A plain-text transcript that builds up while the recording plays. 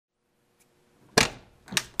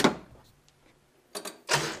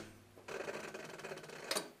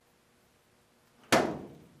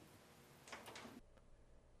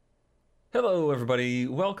Hello, everybody.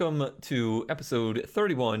 Welcome to episode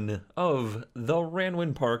 31 of the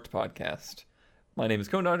Ranwin Parked podcast. My name is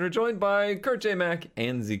Conodder, joined by Kurt J. Mack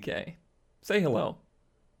and ZK. Say hello.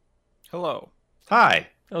 Hello. Hi.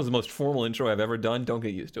 That was the most formal intro I've ever done. Don't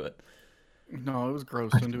get used to it. No, it was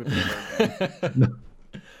gross. Don't do it ever again.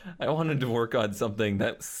 I wanted to work on something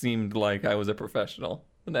that seemed like I was a professional.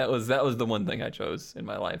 And that was the one thing I chose in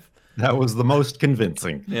my life. That was the most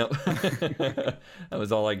convincing. Yep. That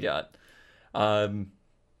was all I got. No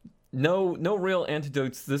real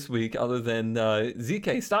antidotes this week other than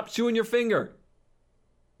ZK, stop chewing your finger.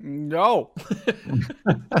 No.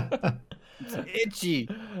 It's itchy.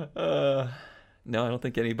 No, I don't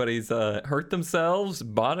think anybody's hurt themselves,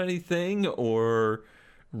 bought anything, or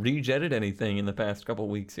rejetted anything in the past couple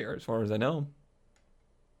weeks here, as far as I know.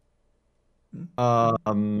 No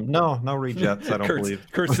rejets, I don't believe.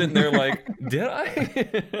 Kurt's sitting there like, did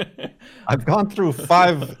I? I've gone through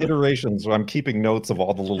 5 iterations where I'm keeping notes of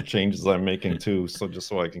all the little changes I'm making too, so just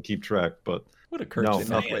so I can keep track, but What a Kurt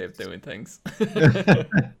way of doing things.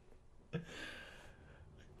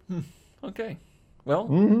 Okay.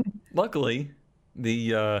 Well, luckily,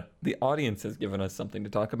 the audience has given us something to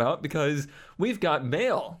talk about because we've got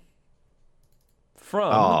mail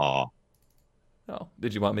from... Oh,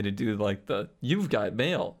 did you want me to do like the "you've got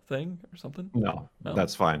mail" thing or something? No,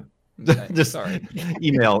 that's fine. Okay, Just sorry.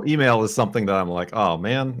 Email is something that I'm like, oh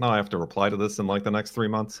man, now I have to reply to this in like the next 3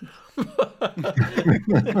 months.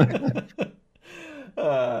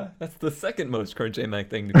 That's the second most Kurt J. Mack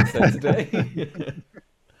thing to be said today.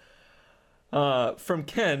 From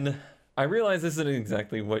Ken, I realize this isn't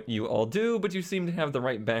exactly what you all do, but you seem to have the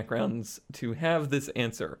right backgrounds to have this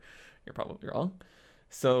answer. You're probably wrong.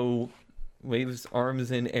 So, waves arms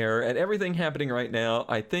in air at everything happening right now.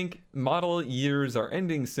 I think model years are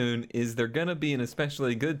ending soon. Is there gonna be an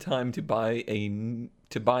especially good time to buy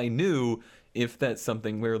new if that's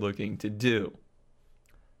something we're looking to do?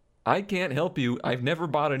 I can't help you. I've never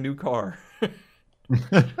bought a new car.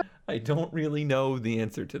 I don't really know the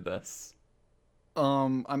answer to this.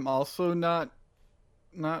 I'm also not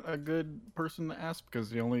a good person to ask because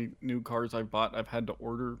the only new cars I've bought I've had to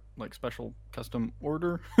order, like special custom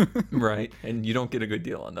order. Right, and you don't get a good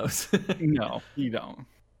deal on those. No, you don't.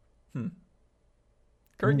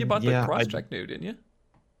 Kurt, you bought the Crosstrek new, didn't you?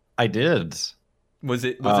 I did. Was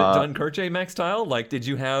it done Kurt J. Mack style? Like, did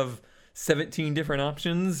you have 17 different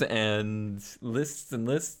options and lists and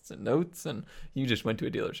notes, and you just went to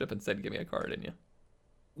a dealership and said, give me a car, didn't you?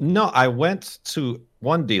 No, I went to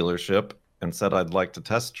one delership and said I'd like to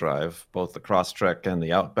test drive both the Crosstrek and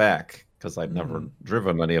the Outback because I'd never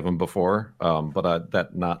driven any of them before. But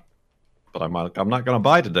I'm not going to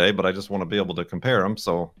buy today, but I just want to be able to compare them.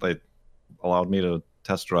 So they allowed me to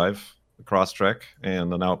test drive the Crosstrek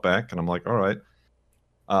and an Outback, and I'm like, all right.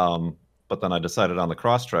 But then I decided on the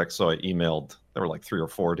Crosstrek, so I emailed. There were like 3 or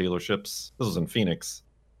 4 dealerships. This was in Phoenix.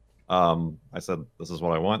 I said, this is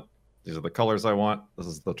what I want. These are the colors I want. This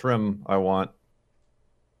is the trim I want.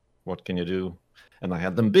 What can you do? And I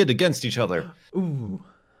had them bid against each other. Ooh.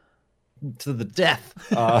 To the death.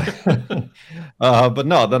 But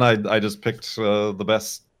no, then I just picked the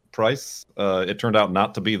best price. It turned out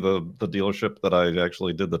not to be the dealership that I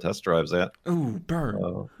actually did the test drives at. Ooh,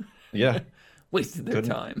 burn. Yeah. Wasted their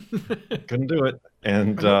time. Couldn't do it.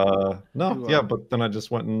 And but then I just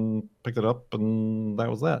went and picked it up, and that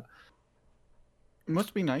was that. It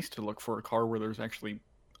must be nice to look for a car where there's actually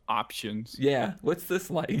options. Yeah. What's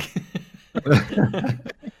this like?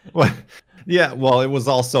 Well, yeah. Well, it was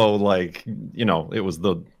also like, it was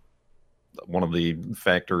one of the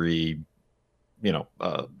factory,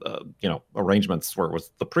 arrangements where it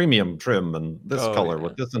was the premium trim and this color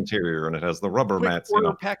with this interior, and it has the rubber mats.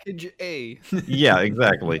 Package A. Yeah,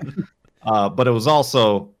 exactly. But it was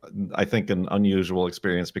also, I think, an unusual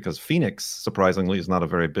experience because Phoenix, surprisingly, is not a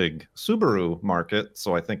very big Subaru market.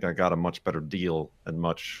 So I think I got a much better deal and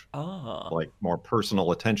much more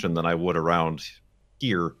personal attention than I would around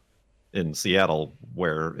here in Seattle,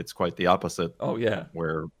 where it's quite the opposite. Oh, yeah.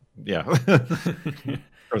 Where,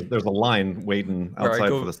 there's a line waiting outside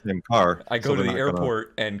for the same car. I go to the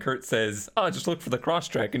airport and Kurt says, just look for the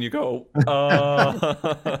Crosstrek. And you go,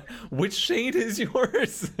 which shade is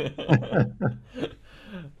yours?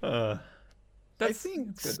 I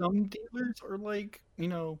think some dealers are like,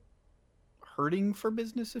 hurting for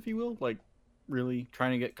business, if you will, like really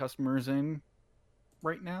trying to get customers in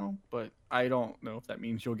right now. But I don't know if that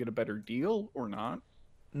means you'll get a better deal or not.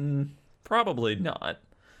 Probably not.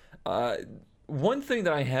 One thing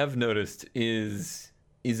that I have noticed is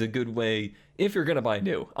is a good way if you're gonna buy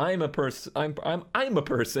new. I'm a person. I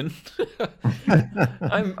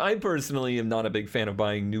personally am not a big fan of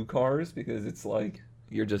buying new cars because it's like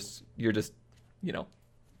you're just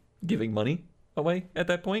giving money away at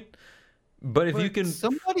that point. But if you can,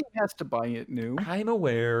 somebody has to buy it new. I'm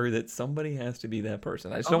aware that somebody has to be that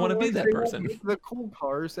person. I just don't want to be that person. The cool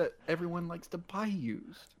cars that everyone likes to buy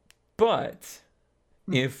used. But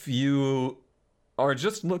if you are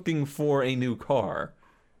just looking for a new car,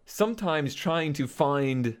 sometimes trying to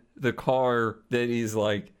find the car that is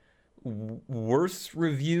like worse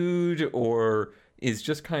reviewed or is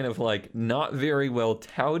just kind of like not very well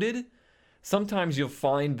touted, sometimes you'll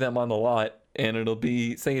find them on the lot and it'll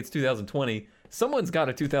be, say it's 2020, someone's got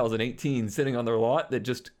a 2018 sitting on their lot that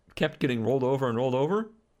just kept getting rolled over and rolled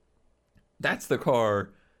over. That's the car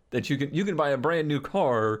that you can buy a brand new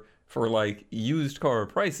car for like used car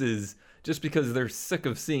prices just because they're sick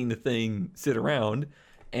of seeing the thing sit around.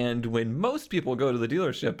 And when most people go to the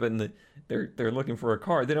dealership and they're looking for a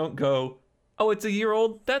car, they don't go, "Oh, it's a year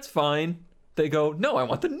old, that's fine." They go, "No, I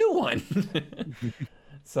want the new one."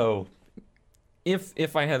 So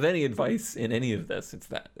if I have any advice in any of this, is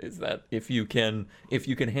that if you can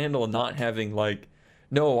handle not having like,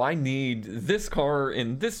 "No, I need this car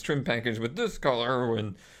in this trim package with this color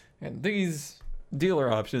and these dealer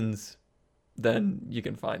options," then you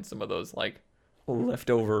can find some of those like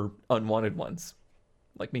leftover unwanted ones,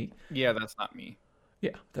 like me. Yeah, that's not me.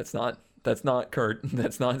 Yeah, that's not Kurt.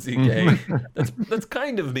 That's not ZK. that's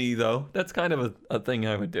kind of me though. That's kind of a thing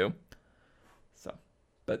I would do. So,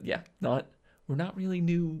 but yeah, we're not really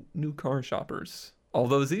new car shoppers.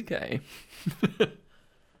 Although ZK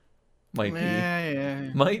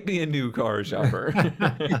might be a new car shopper.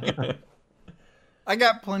 I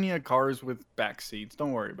got plenty of cars with back seats.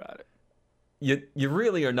 Don't worry about it. You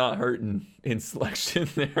really are not hurting in selection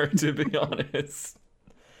there, to be honest.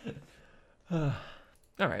 All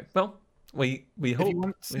right. Well, we hope. If you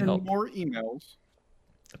want to send more emails,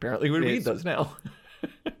 apparently we read those now.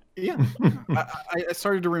 Yeah, I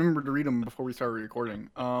started to remember to read them before we started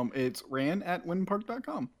recording. It's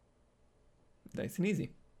ran@winpark.com. Nice and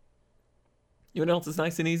easy. You know what else is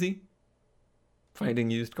nice and easy?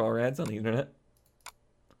 Finding used car ads on the internet.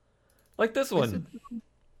 Like this one.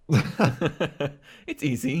 It's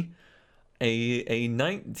easy. A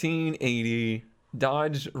 1980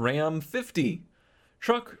 Dodge Ram 50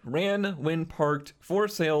 truck ran when parked, for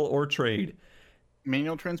sale or trade.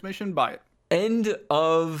 Manual transmission, buy it. End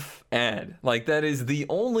of ad. Like, that is the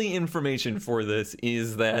only information for this,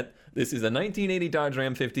 is that this is a 1980 Dodge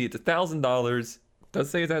Ram 50. It's $1,000. It does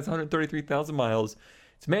say it has 133,000 miles.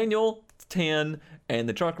 It's manual, it's tan, and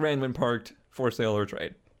the truck ran when parked, for sale or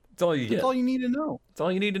trade. That's all you get. That's all you need to know. That's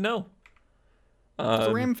all you need to know. It's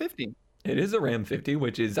a Ram 50. It is a Ram 50,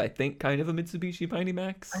 which is, I think, kind of a Mitsubishi Mighty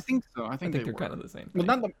Max. I think so. I think they're kind of the same thing.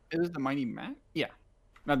 Well, it is the Mighty Max? Yeah.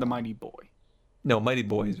 Not the Mighty Boy. No, Mighty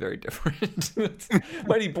Boy is very different.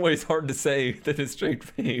 Mighty Boy is hard to say with a straight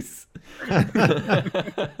face.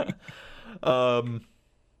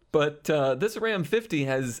 But this Ram 50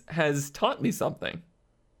 has taught me something.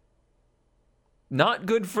 Not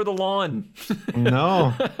good for the lawn.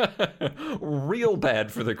 No. Real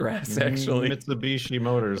bad for the grass, actually. Mitsubishi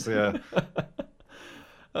Motors, yeah.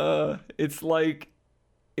 It's like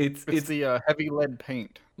it's the heavy lead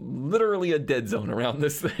paint. Literally a dead zone around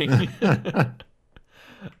this thing.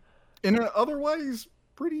 In an otherwise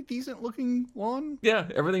pretty decent looking lawn. Yeah,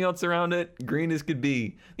 everything else around it, green as could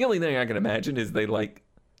be. The only thing I can imagine is they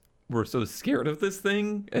were so scared of this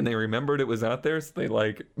thing and they remembered it was out there, so they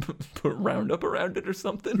put Roundup around it or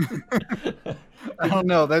something. I don't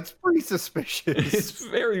know, that's pretty suspicious. It's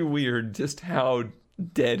very weird just how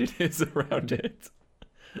dead it is around it.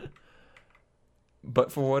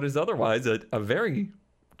 But for what is otherwise a very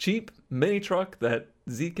cheap mini truck that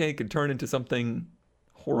ZK could turn into something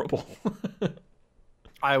horrible.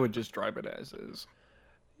 I would just drive it as is.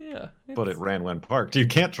 Yeah. But it ran when parked. You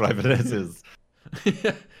can't drive it as is.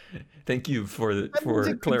 Thank you for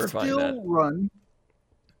clarifying that. Still run.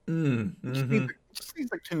 Mm-hmm. Just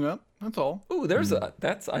needs tune up. That's all. Ooh, that's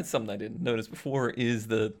something I didn't notice before, is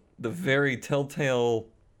the very telltale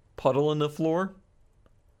puddle in the floor.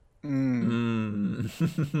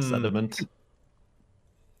 Sediment.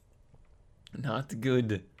 Not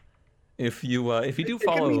good. If you do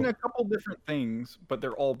follow, it can mean a couple different things, but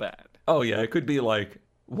they're all bad. Oh yeah, it could be like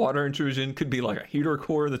water intrusion, could be like a heater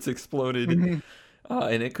core that's exploded, and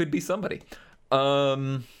it could be somebody.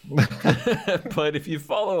 But if you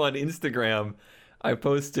follow on Instagram, I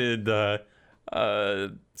posted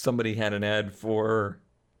somebody had an ad for,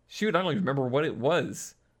 I don't even remember what it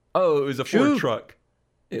was. Oh, it was a Ford truck.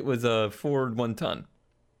 It was a Ford 1-ton.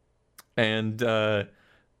 and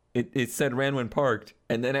it said ran when parked,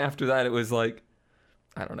 and then after that it was like,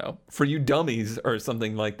 I don't know, for you dummies or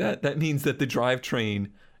something like that. That means that the drive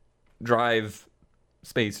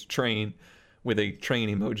space train with a train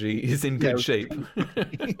emoji is in good shape.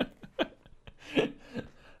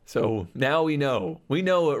 So now we know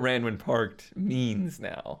what ran when parked means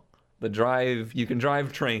now. You can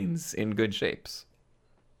drive trains in good shapes.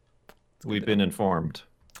 We've been informed.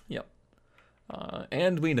 Yep.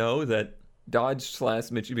 And we know that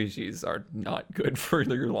Dodge/Mitsubishis are not good for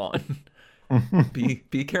your lawn.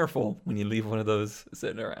 Be careful when you leave one of those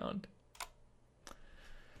sitting around.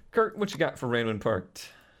 Kurt, what you got for ran when parked?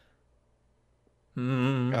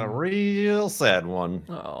 Got a real sad one.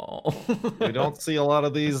 Oh. We don't see a lot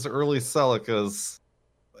of these early Celicas,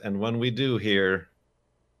 and when we do here,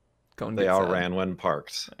 they are ran when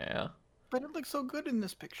parked. Yeah. But it looks so good in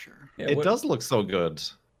this picture. Yeah, it does look so good.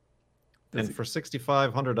 And for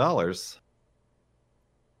 $6,500.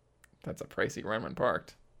 That's a pricey ran when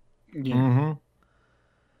parked. Yeah.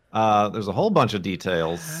 Mm-hmm. There's a whole bunch of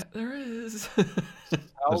details. There is.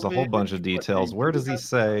 There's a whole bunch of details. Where does he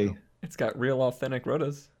say? It's got real authentic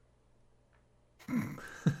rotas.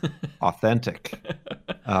 Authentic.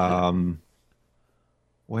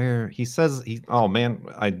 Where he says oh man,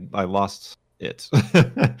 I lost it.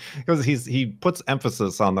 Because he puts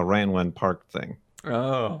emphasis on the ran when parked thing.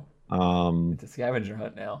 Oh. It's a scavenger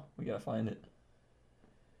hunt now. We gotta find it.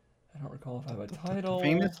 I don't recall if I have a title.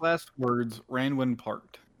 Famous last words, ran when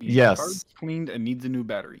parked. Yes. Car's cleaned and needs a new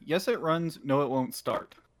battery. Yes, it runs. No, it won't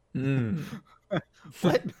start.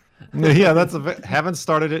 What? Yeah, haven't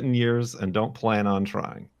started it in years and don't plan on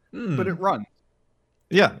trying. But it runs.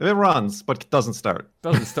 Yeah, it runs, but it doesn't start.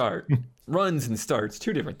 Doesn't start. Runs and starts,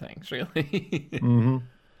 two different things, really.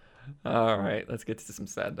 All right, let's get to some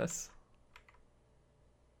sadness.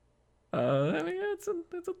 I mean,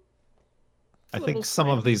 I think some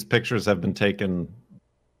of these pictures have been taken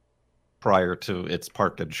prior to its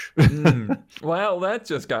parkage. Well, that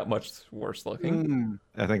just got much worse looking.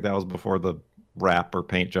 I think that was before the wrap or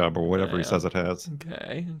paint job or whatever he says it has.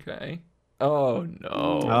 Okay. Oh, no.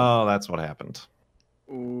 Oh, that's what happened.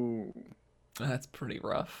 Ooh. That's pretty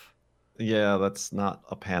rough. Yeah, that's not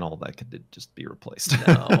a panel that could just be replaced.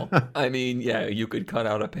 No. I mean, yeah, you could cut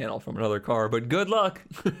out a panel from another car, but good luck.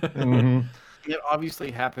 It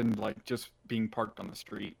obviously happened like just being parked on the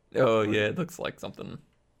street. Oh, yeah, it looks like something.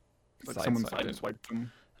 Like someone sideswiped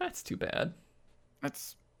them. That's too bad.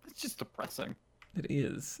 It's just depressing. It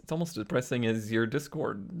is. It's almost as depressing as your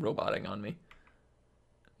Discord roboting on me.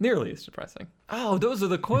 Nearly as depressing. Oh, those are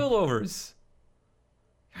the coilovers.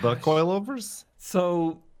 The coilovers?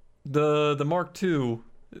 So the Mark II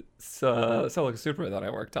Celica Supra that I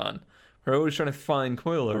worked on, we're always trying to find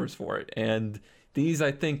coilovers for it, and these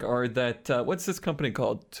I think are that what's this company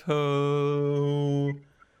called? Toy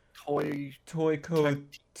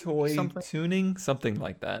Tuning, something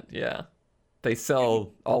like that. Yeah, they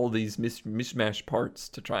sell all these mishmash parts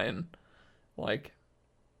to try and like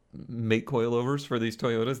make coilovers for these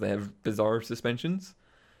Toyotas. They have bizarre suspensions,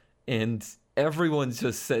 and everyone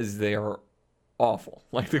just says they are awful.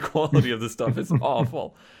 Like the quality of the stuff is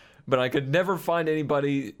awful. But I could never find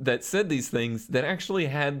anybody that said these things that actually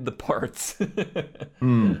had the parts.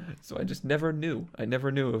 So I just never knew. I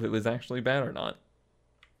never knew if it was actually bad or not.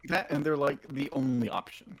 That and they're like the only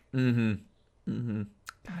option.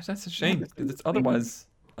 Gosh, that's a shame because it's otherwise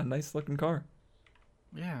a nice looking car.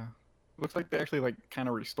 Yeah. Looks like they actually like kind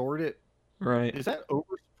of restored it. Right. Is that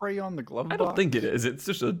overspray on the glove box? I don't think it is. It's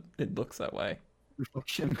just it looks that way.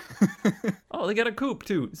 Reflection. Oh, they got a coupe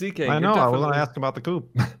too. ZK. I know. I was going to ask about the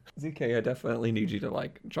coupe. ZK, I definitely need you to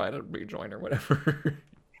like try to rejoin or whatever.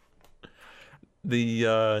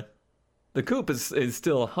 The coupe is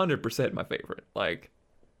still 100% my favorite. Like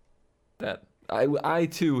that. I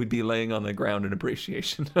too would be laying on the ground in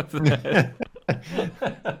appreciation of that.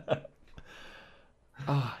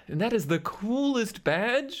 And that is the coolest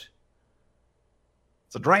badge.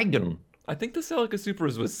 It's a dragon. I think the Celica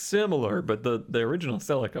Supras was similar, but the original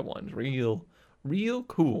Celica one's real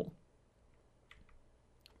cool.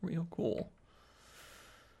 Real cool.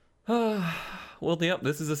 Well, yep,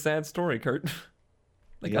 this is a sad story, Kurt.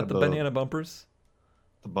 They got the banana bumpers.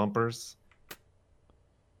 The bumpers.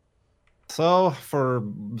 So for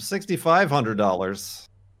 $6,500,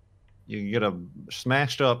 you can get a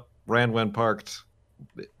smashed up, ran when parked,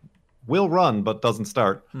 will run but doesn't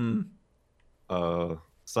start.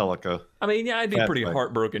 Celica. I mean, yeah, I'd be pretty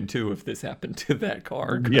heartbroken too if this happened to that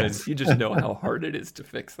car, because you just know how hard it is to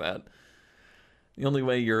fix that. The only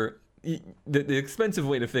way the expensive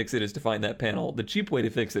way to fix it is to find that panel. The cheap way to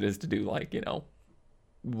fix it is to do like,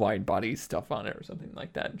 wide body stuff on it or something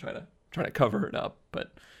like that and try to trying to cover it up.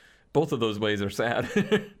 But both of those ways are sad.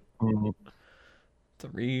 It's a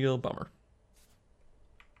real bummer.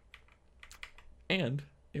 And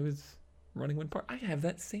it was running when parked. I have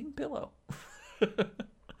that same pillow.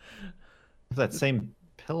 That same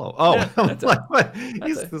pillow. Oh, Yeah, that's like, what?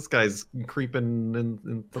 This guy's creeping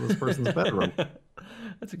into this person's bedroom.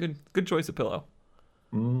 That's a good choice of pillow.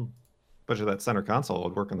 Especially that center console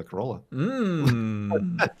would work in the Corolla.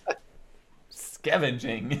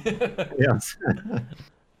 Scavenging. Yes.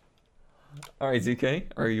 All right, ZK,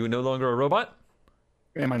 are you no longer a robot?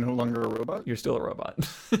 Am I no longer a robot? You're still a robot.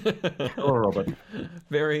 Still a robot.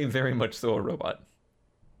 Very, very much so a robot.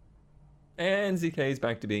 And ZK is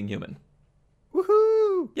back to being human.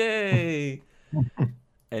 Woohoo! Yay!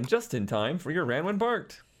 And just in time for your ran when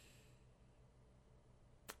parked.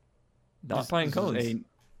 Not pine cones. Is a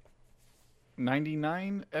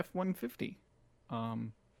 99 F-150.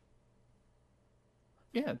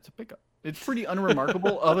 Yeah, it's a pickup. It's pretty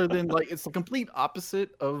unremarkable, other than like it's the complete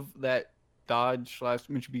opposite of that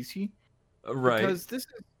Dodge/Mitsubishi. Right. Because this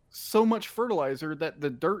is so much fertilizer that the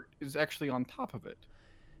dirt is actually on top of it.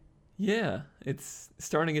 Yeah, it's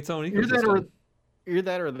starting its own Either ecosystem.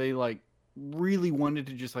 that or they like really wanted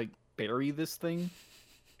to just like bury this thing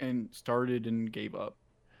and started and gave up.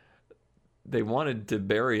 They wanted to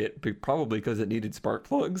bury it probably because it needed spark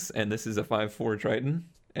plugs, and this is a 5.4 Triton,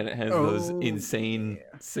 and it has those insane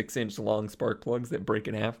 6-inch long spark plugs that break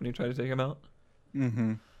in half when you try to take them out.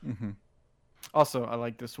 Also, I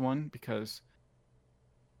like this one because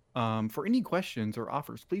for any questions or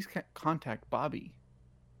offers, please contact Bobby.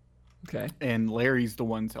 Okay. And Larry's the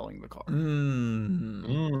one selling the car.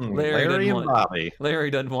 Larry and Bobby. Larry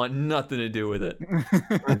doesn't want nothing to do with it.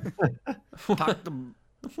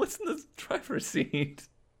 What's in the driver's seat?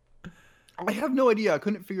 I have no idea. I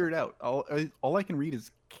couldn't figure it out. All I can read is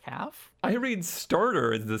calf. I read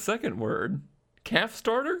starter as the second word. Calf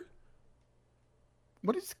starter?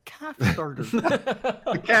 What is calf starter?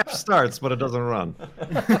 The calf starts, but it doesn't run.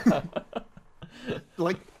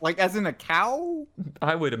 like as in a cow?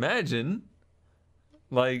 I would imagine.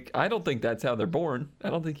 Like, I don't think that's how they're born. I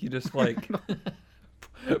don't think you just like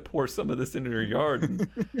pour some of this into your yard. And,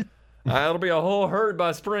 it'll be a whole herd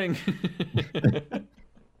by spring.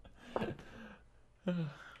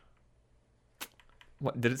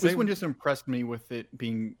 What did it say? This one just impressed me with it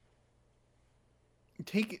being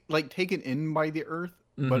taken in by the earth,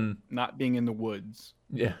 but not being in the woods.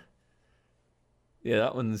 Yeah. Yeah,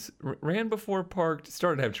 that one's ran before parked,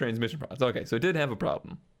 started to have transmission problems. Okay, so it did have a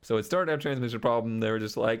problem. So it started to have a transmission problem. They were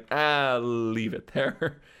just like, leave it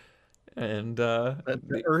there. And let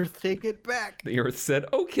the earth take it back. The earth said,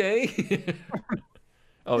 okay.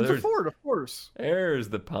 It's a Ford, of course. There's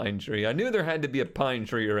the pine tree. I knew there had to be a pine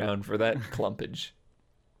tree around for that clumpage.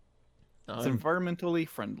 It's environmentally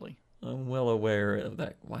friendly. I'm well aware of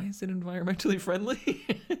that. Why is it environmentally friendly?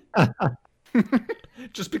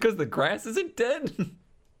 Just because the grass isn't dead?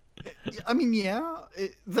 I mean, yeah,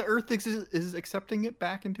 the earth is accepting it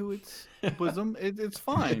back into its bosom. It's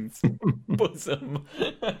fine. Bosom.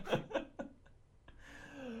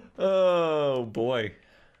 Oh, boy.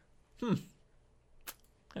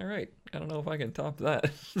 All right. I don't know if I can top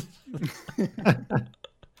that.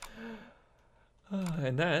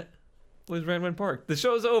 And that was Ran When Parked. The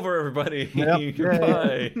show's over, everybody. Yep.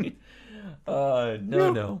 Goodbye.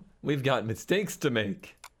 No. We've got mistakes to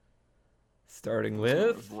make. Starting with...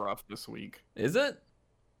 It was rough this week. Is it?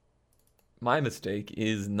 My mistake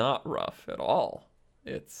is not rough at all.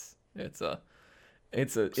 It's a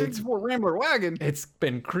 64 Rambler wagon. It's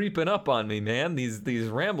been creeping up on me, man. These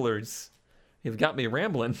Ramblers have got me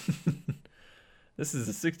rambling. This is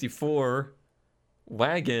a 64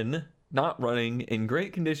 wagon, not running, in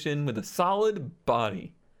great condition with a solid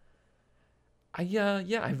body.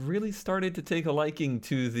 I've really started to take a liking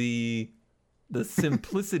to the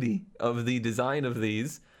simplicity of the design of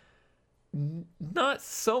these. Not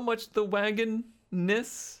so much the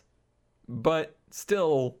wagon-ness, but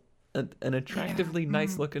still an attractively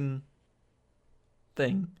nice looking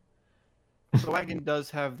thing. The wagon does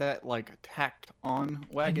have that like tacked on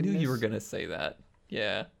wagon. I knew you were gonna say that.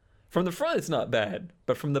 Yeah. From the front it's not bad,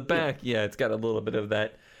 but from the back, yeah, it's got a little bit of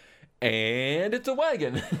that. And it's a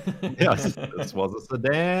wagon. Yes, this was a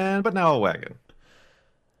sedan, but now a wagon.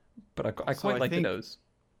 But I quite like the nose.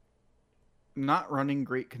 Not running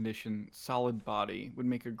great condition, solid body would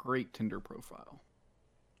make a great Tinder profile.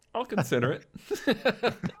 I'll consider it.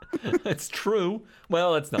 It's true.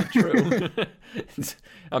 Well, it's not true.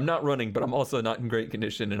 I'm not running, but I'm also not in great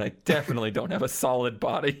condition, and I definitely don't have a solid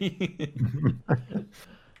body.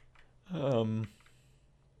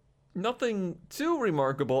 nothing too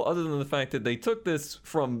remarkable other than the fact that they took this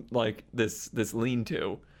from like this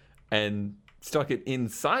lean-to and stuck it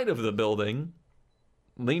inside of the building,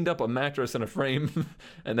 leaned up a mattress and a frame,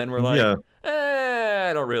 and then we're like,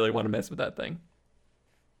 I don't really want to mess with that thing.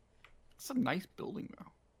 It's a nice building,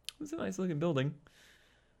 though. It's a nice looking building.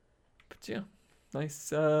 But yeah,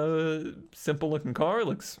 nice, simple looking car.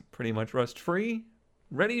 Looks pretty much rust free.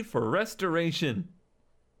 Ready for restoration.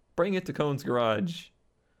 Bring it to Cone's garage.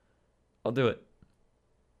 I'll do it.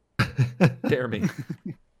 Dare me.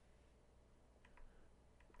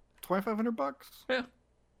 $2,500? Yeah.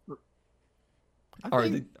 Are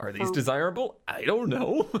these desirable? I don't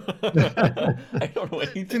know. I don't know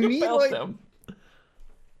anything about them.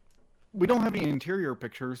 We don't have any interior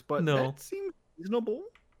pictures, but no. That seems reasonable.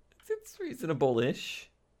 It's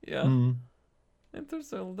reasonable-ish. Yeah. And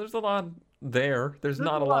there's a lot there. There's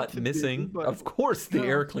not a lot missing. Do, of course the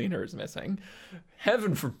air cleaner is missing.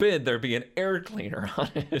 Heaven forbid there be an air cleaner on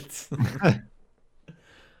it.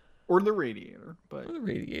 Or the radiator. Or the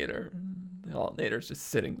radiator. The alternator's just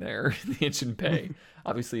sitting there in the engine bay.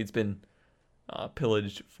 Obviously it's been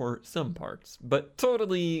pillaged for some parts, but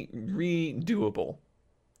totally redoable.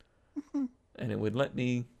 And it would let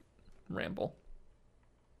me ramble.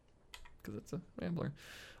 Because it's a rambler.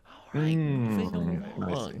 Alright, moving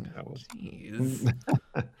along. Jeez.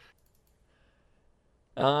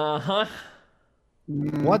 Uh-huh.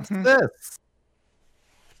 What's this?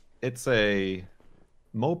 It's a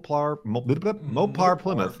Mopar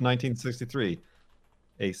Plymouth 1963.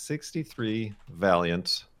 A 63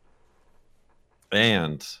 Valiant.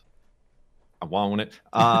 And I want it.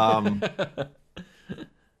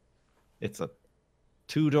 It's a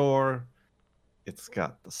 2-door. It's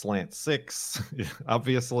got the slant 6.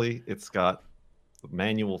 Obviously, it's got the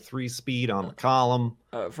manual 3-speed on the column.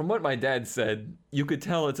 From what my dad said, you could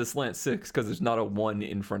tell it's a slant 6 because there's not a 1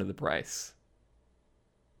 in front of the price.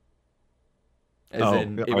 As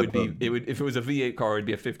in, it would if it was a V8 car, it'd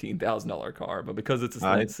be a $15,000 car, but because it's a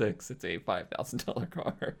slant 6, it's a $5,000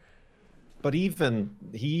 car. But he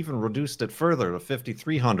even reduced it further to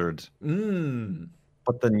 $5,300.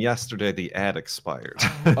 But then yesterday the ad expired.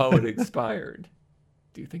 Oh, it expired.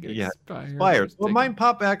 Do you think it expired? Expired. Well, it might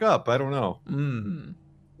pop back up. I don't know.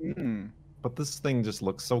 But this thing just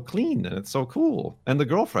looks so clean and it's so cool. And the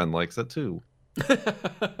girlfriend likes it too.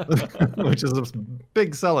 Which is a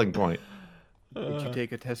big selling point. Did you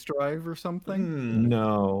take a test drive or something?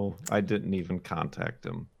 No, I didn't even contact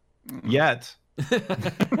him. Yet.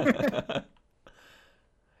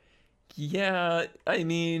 Yeah, I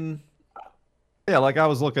mean... Yeah, like I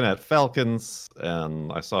was looking at Falcons,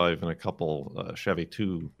 and I saw even a couple Chevy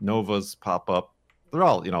 2 Novas pop up. They're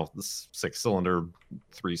all, the 6-cylinder,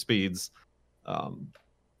 3 speeds.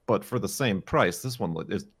 But for the same price, this one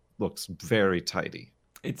looks very tidy.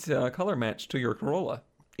 It's a color match to your Corolla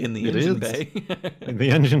in the engine bay. In the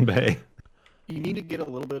engine bay. You need to get a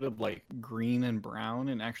little bit of like green and brown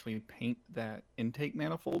and actually paint that intake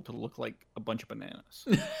manifold to look like a bunch of bananas.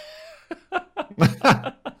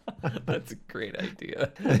 That's a great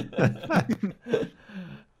idea.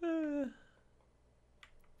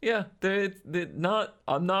 Yeah,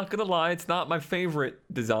 I'm not gonna lie, it's not my favorite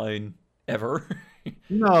design ever.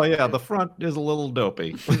 No, yeah, the front is a little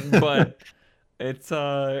dopey. But it's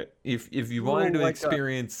if you wanted to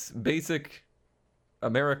experience basic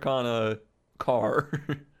Americana car,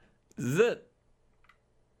 this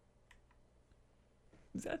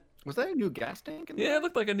is it. Was that a new gas tank? Yeah, it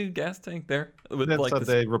looked like a new gas tank there.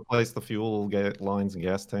 They replaced the fuel lines and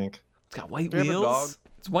gas tank. It's got white wheels.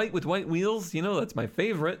 It's white with white wheels. That's my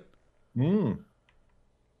favorite. It's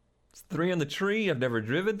 3 on the tree. I've never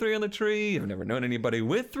driven 3 on the tree. I've never known anybody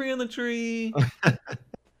with 3 on the tree.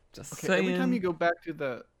 Just saying. Every time you go back to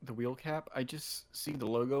the wheel cap, I just see the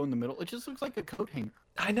logo in the middle. It just looks like a coat hanger.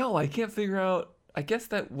 I know. I can't figure out. I guess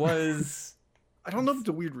that was... I don't know if it's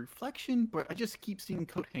a weird reflection, but I just keep seeing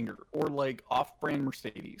coat hanger or like off-brand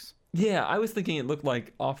Mercedes. Yeah, I was thinking it looked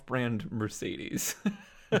like off-brand Mercedes.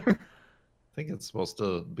 I think it's supposed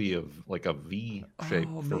to be like a V shape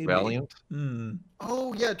for maybe. Valiant.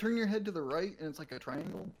 Oh yeah, turn your head to the right and it's like a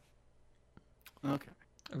triangle. Okay.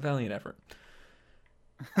 A valiant effort.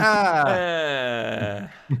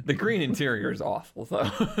 The green interior is awful, though.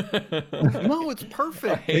 No, it's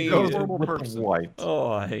perfect. It goes with white.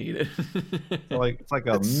 Oh, I hate it. It's like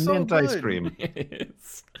a mint ice cream.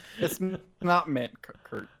 It's not mint,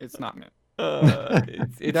 Kurt. It's not mint.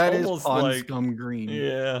 It's that almost is pond like scum green.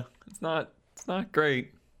 Yeah, it's not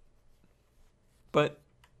great. But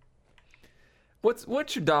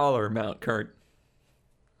what's your dollar amount, Kurt?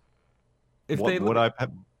 If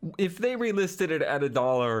they relisted it at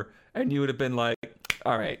 $1 and you would have been like,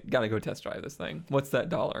 All right, gotta go test drive this thing. What's that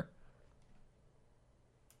dollar?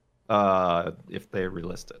 If they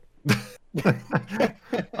relist it.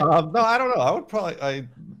 No, I don't know. I would probably,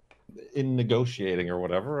 in negotiating or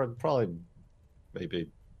whatever, I'd probably maybe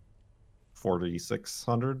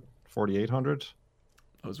 4,600, 4,800.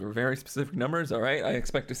 Those were very specific numbers. All right, I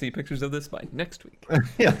expect to see pictures of this by next week.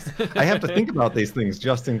 Yes, I have to think about these things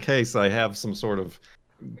just in case I have some sort of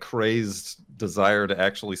crazed desire to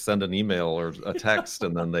actually send an email or a text,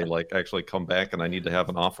 and then they like actually come back, and I need to have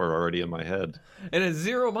an offer already in my head. And it's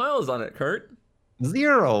 0 miles on it, Kurt.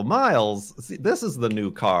 0 miles. See, this is the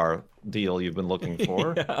new car deal you've been looking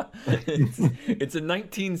for. Yeah. It's a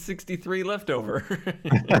 1963 leftover.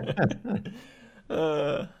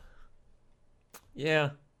 Yeah.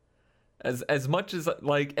 As much as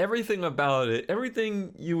like everything about it,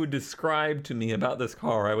 everything you would describe to me about this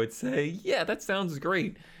car, I would say, yeah, that sounds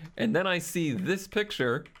great. And then I see this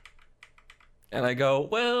picture and I go,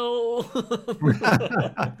 well,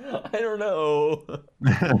 I don't know.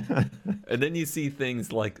 And then you see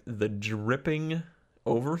things like the dripping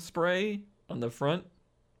overspray on the front.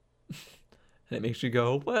 And it makes you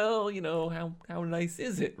go, well, you know, how nice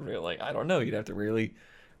is it really? I don't know. You'd have to really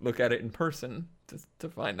look at it in person to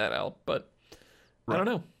find that out. But I don't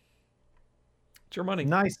know. It's your money.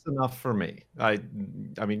 Nice enough for me. I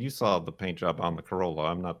mean, you saw the paint job on the Corolla.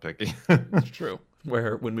 I'm not picky. It's true.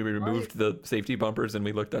 Where when we removed the safety bumpers and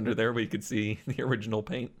we looked under there, we could see the original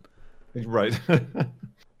paint. Right.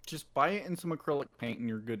 Just buy it in some acrylic paint and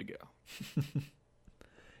you're good to go.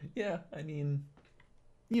 Yeah, I mean,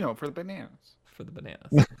 you know, for the bananas. For the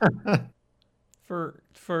bananas.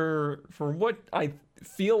 for what I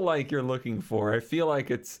feel like you're looking for, I feel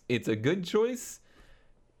like it's a good choice.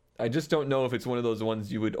 I just don't know if it's one of those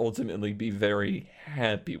ones you would ultimately be very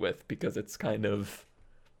happy with because it's kind of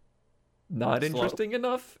not interesting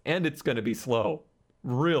enough, and it's going to be slow,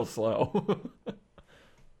 real slow.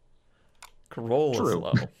 Corolla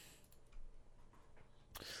slow.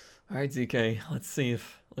 All right, ZK, let's see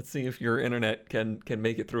if your internet can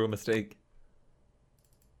make it through a mistake.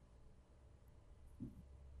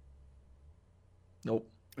 Nope.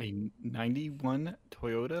 A 91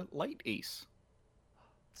 Toyota Light Ace.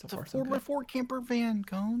 So it's far, a 4x4 camper van,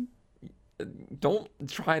 Cone. Don't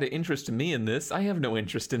try to interest me in this. I have no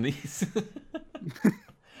interest in these.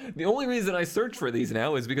 The only reason I search for these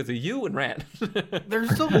now is because of you and Rat. They're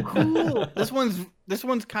so cool. This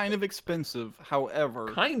one's kind of expensive.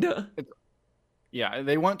 However, kinda. Yeah,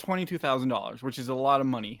 they want $22,000, which is a lot of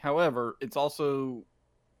money. However, it's also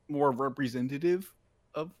more representative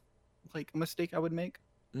of like a mistake I would make.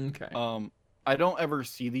 Okay. I don't ever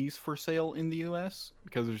see these for sale in the US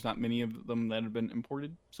because there's not many of them that have been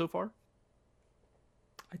imported so far.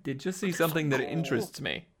 I did just see something that interests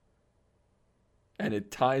me. And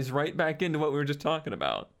it ties right back into what we were just talking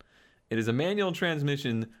about. It is a manual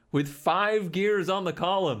transmission with 5 gears on the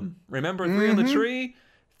column. Remember 3 on the tree?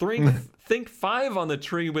 Think 5 on the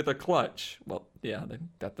tree with a clutch. Well, yeah,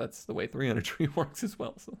 that's the way 3 on a tree works as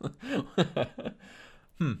well. So.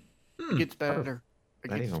 It gets better.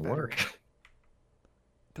 That even work.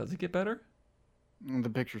 Does it get better? The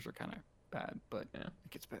pictures are kind of bad, but yeah,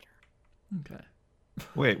 it gets better. Okay.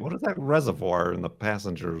 Wait, what is that reservoir in the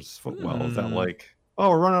passenger's footwell? Is that like, oh,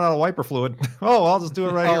 we're running out of wiper fluid? Oh, I'll just do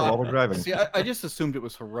it right here while we're driving. See, I just assumed it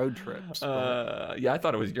was for road trips. Yeah, I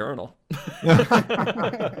thought it was urinal.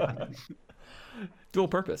 Dual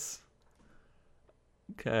purpose.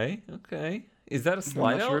 Okay. Is that a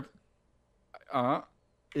slide out?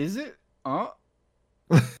 Is it? I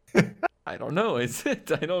don't know. Is it?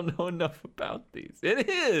 I don't know enough about these. It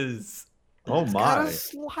is. Oh it's my! Got a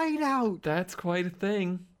slide out. That's quite a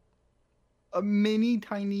thing. A mini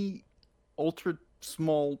tiny, ultra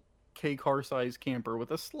small K car size camper with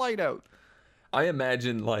a slide out. I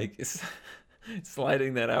imagine like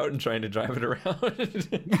sliding that out and trying to drive it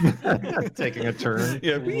around, taking a turn,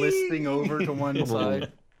 yeah, listing over to one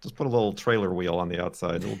side. Just put a little trailer wheel on the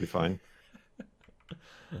outside. It'll be fine.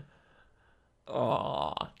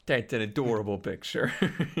 Aw, that's an adorable picture.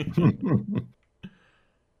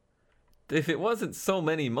 If it wasn't so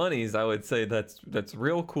many monies, I would say that's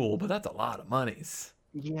real cool, but that's a lot of monies.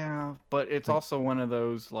 Yeah, but it's also one of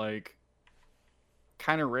those like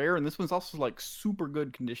kind of rare, and this one's also like super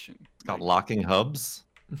good condition. It's got locking hubs.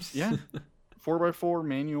 Yeah, 4x4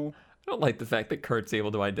 manual. I don't like the fact that Kurt's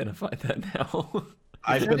able to identify that now.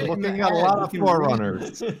 I've been looking at a lot of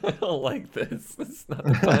Forerunners. I don't like this. This is not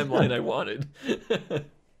the timeline I wanted.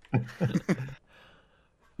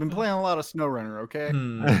 Been playing a lot of SnowRunner, okay?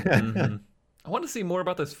 Mm-hmm. I want to see more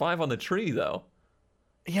about this 5 on the tree, though.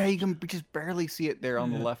 Yeah, you can just barely see it there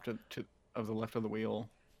on the left of the left of the wheel.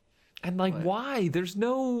 And like, But- why? There's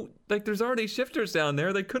no like, there's already shifters down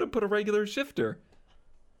there. They could have put a regular shifter.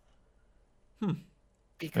 Maybe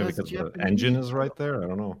Because because the Japanese- engine is right there. I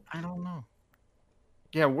don't know. I don't know.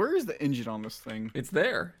 Yeah, where is the engine on this thing? It's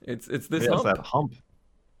there. It's this It has hump. that hump.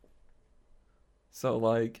 So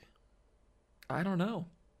like, I don't know.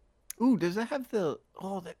 Ooh, does that have the?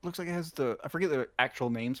 Oh, that looks like it has the. I forget the actual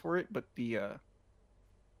names for it, but the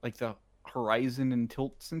like the horizon and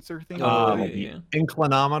tilt sensor thing. Oh, the yeah.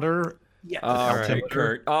 inclinometer. Yes. All right, altimeter.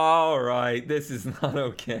 Kurt. All right, this is not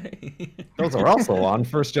okay. Those are also on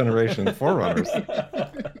first generation Forerunners.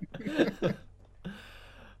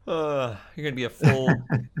 You're gonna be a full.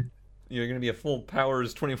 You're gonna be a full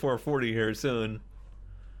Powers 2440 here soon.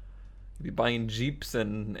 You'll be buying Jeeps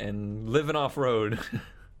and living off road.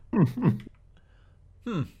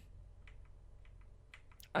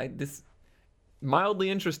 This mildly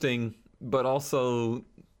interesting, but also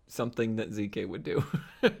something that ZK would do.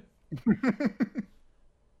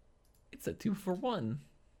 It's a 2-for-1.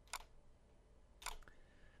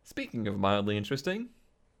 Speaking of mildly interesting,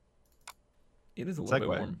 it is a little bit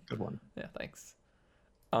Segway. warm. Good one. Yeah, thanks.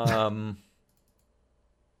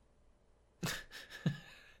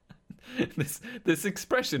 This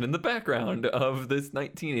expression in the background of this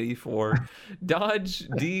 1984 Dodge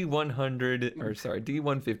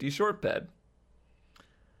D150 short bed.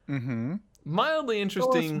 Mm-hmm. Mildly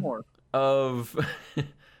interesting more. of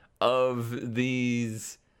of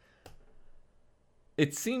these.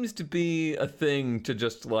 It seems to be a thing to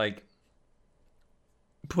just like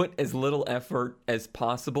put as little effort as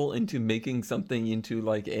possible into making something into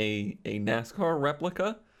like a NASCAR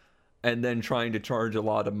replica and then trying to charge a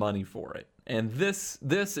lot of money for it. And this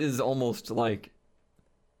is almost like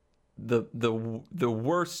the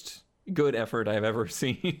worst good effort I've ever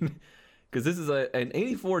seen, because this is an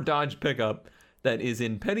 84 Dodge pickup that is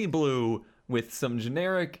in petty blue with some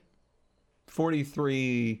generic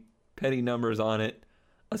 43 petty numbers on it,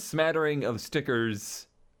 a smattering of stickers,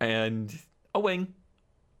 and a wing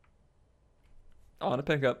on a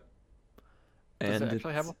pickup. Does And it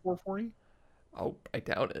actually have a 440? Oh, I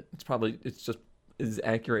doubt it. It's just as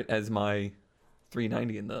accurate as my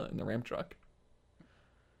 390 in the Ram truck.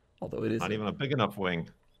 Although it is Not even a big enough wing.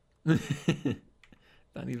 not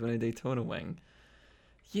even a Daytona wing.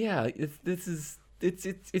 Yeah, it's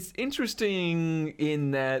interesting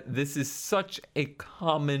in that this is such a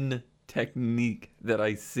common technique that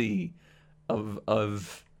I see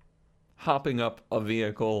of hopping up a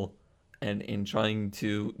vehicle and in trying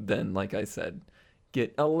to then, like I said,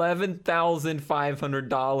 get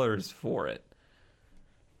 $11,500 for it.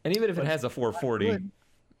 And even if it has a 440,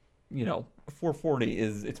 you know, a 440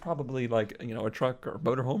 it's probably like, you know, a truck or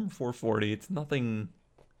motorhome 440. It's nothing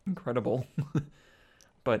incredible.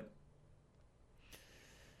 But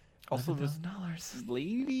Also, this $11,000.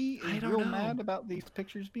 lady I is don't real know. mad about these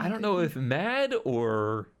pictures being I don't know taken. if mad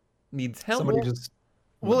or needs help. Somebody just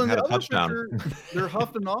Well, in had the a other touchdown. picture, they're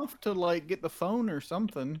huffing off to like get the phone or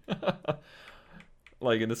something.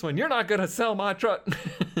 Like in this one, you're not gonna sell my truck.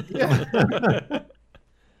 Yeah.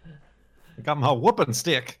 I got my whooping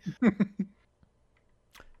stick.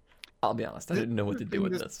 I'll be honest, I didn't know what to do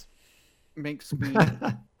with This- this. Makes me.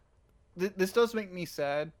 This does make me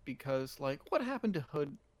sad because, like, what happened to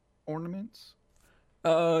hood ornaments?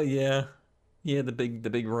 Oh yeah, the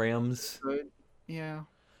big Rams. Good. Yeah.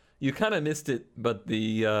 You kind of missed it, but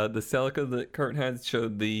the Celica that Kurt had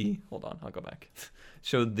showed the. Hold on, I'll go back.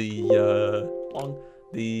 Showed the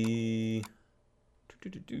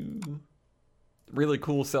really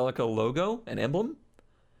cool Celica logo and emblem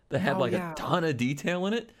that had Oh, like yeah. a ton of detail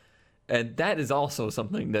in it, and that is also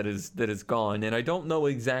something that is gone. And I don't know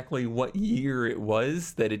exactly what year it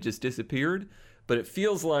was that it just disappeared, but it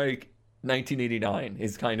feels like 1989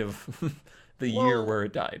 is kind of the year Well- where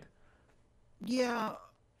it died. Yeah,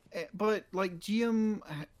 but like GM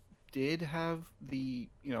did have the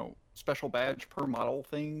special badge per model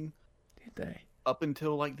thing Did they? up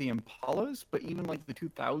until like the Impalas, but even like the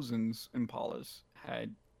 2000s Impalas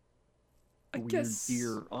had I a weird guess.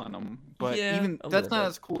 deer on them. But Yeah, even a that's little not bit.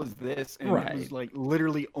 as cool as this, and it Right. was like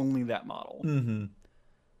literally only that model. Mm-hmm.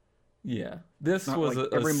 Yeah, this Not was like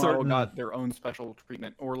a every model certain got their own special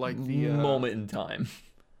treatment, or like the moment in time.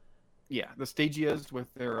 Yeah, the Stagias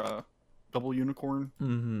with their double unicorn.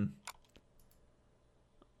 Mm-hmm.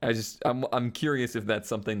 I'm curious if that's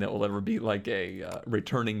something that will ever be like a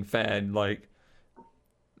returning fad. Like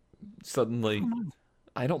suddenly,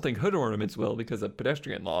 I don't think hood ornaments will because of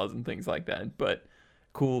pedestrian laws and things like that. But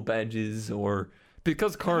cool badges, or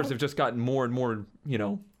because cars have just gotten more and more,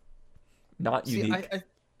 not See, unique.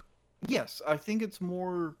 Yes, I think it's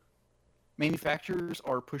more manufacturers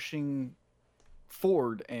are pushing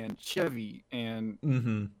Ford and Chevy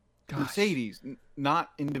and Mercedes,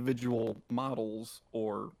 not individual models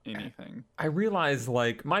or anything. I realize,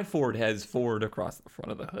 like, my Ford has Ford across the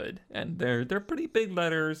front of the hood, and they're pretty big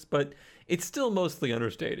letters, but it's still mostly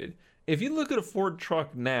understated. If you look at a Ford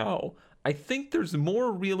truck now, I think there's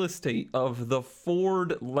more real estate of the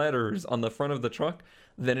Ford letters on the front of the truck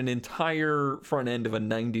than an entire front end of a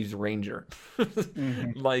 90s Ranger.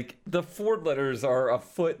 Like, the Ford letters are a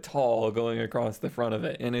foot tall going across the front of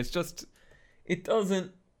it, and it's just, it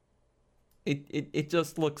doesn't, it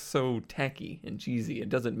just looks so tacky and cheesy. It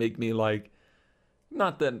doesn't make me like,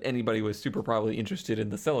 not that anybody was super probably interested in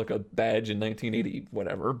the Celica badge in 1980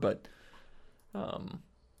 whatever, but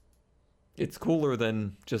it's cooler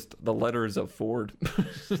than just the letters of Ford.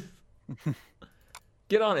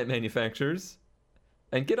 Get on it, manufacturers,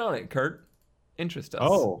 and get on it, Kurt. Interest us.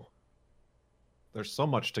 Oh, there's so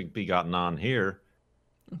much to be gotten on here.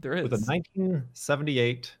 There is. With a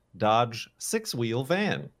 1978 Dodge six-wheel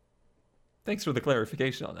van. Thanks for the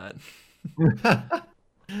clarification on that.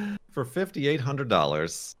 For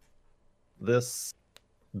 $5,800, this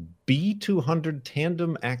B200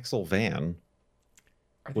 tandem axle van,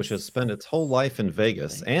 which has spent its whole life in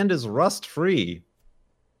Vegas and is rust-free,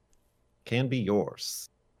 can be yours.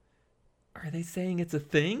 Are they saying it's a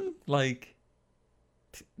thing? Like,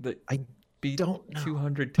 the I don't know.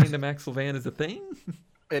 B200 tandem axle van is a thing?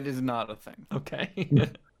 It is not a thing. Okay.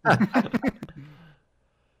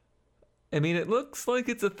 I mean, it looks like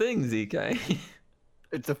it's a thing, ZK.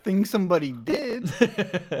 It's a thing somebody did.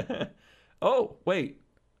 Oh, wait.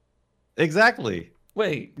 Exactly.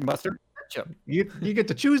 Wait. Mustard ketchup. You get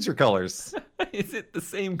to choose your colors. Is it the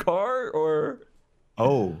same car or?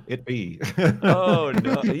 Oh, it be. Oh,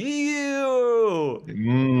 no. Ew.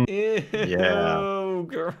 Ew. Yeah.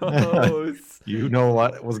 Gross. You know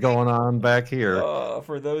what was going on back here. Oh,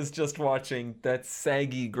 for those just watching, that's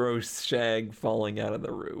saggy, gross shag falling out of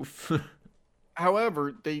the roof.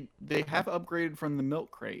 However, they have upgraded from the milk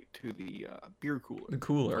crate to the beer cooler. The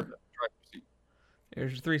cooler.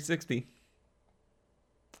 There's your 360.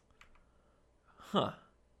 Huh.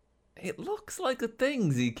 It looks like a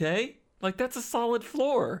thing, ZK. Like, that's a solid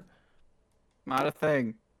floor. Not a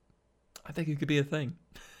thing. I think it could be a thing.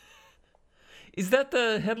 Is that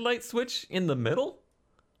the headlight switch in the middle?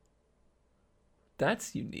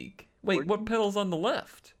 That's unique. Wait, what pedal's on the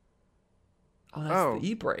left? Oh, that's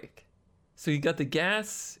the e-brake. So you got the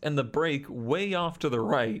gas and the brake way off to the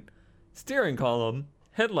right, steering column,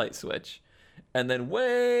 headlight switch, and then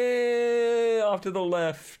way off to the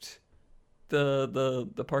left,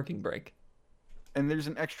 the parking brake. And there's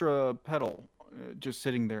an extra pedal just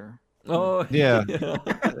sitting there. Oh, yeah.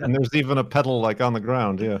 And there's even a pedal like on the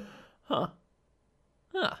ground, yeah. Huh.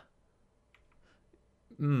 Huh.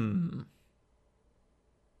 Hmm.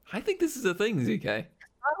 I think this is a thing, ZK.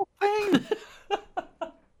 Not a thing.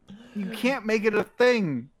 You can't make it a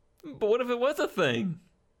thing. But what if it was a thing?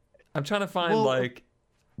 I'm trying to find, like...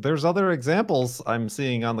 There's other examples I'm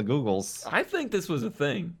seeing on the Googles. I think this was a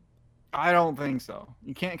thing. I don't think so.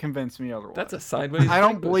 You can't convince me otherwise. That's a sideways I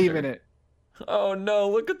don't believe in it. Oh no,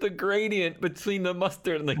 look at the gradient between the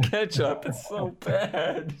mustard and the ketchup. It's so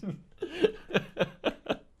bad.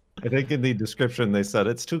 I think in the description they said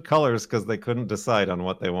it's two colors because they couldn't decide on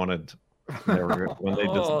what they wanted when they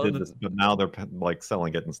just did this, but now they're like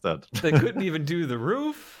selling it instead. They couldn't even do the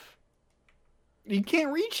roof. You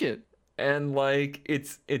can't reach it. And like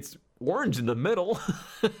it's orange in the middle.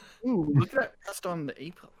 Ooh, look at that dust on the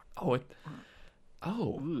A pillar.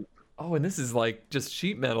 Oh, and this is like just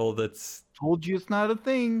sheet metal that's... Told you it's not a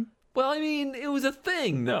thing. Well, I mean, it was a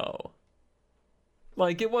thing, though.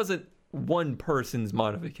 Like, it wasn't one person's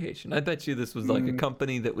modification. I bet you this was like a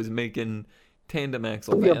company that was making tandem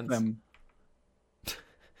axle vans.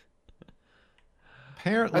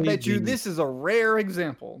 Apparently, I bet you this is a rare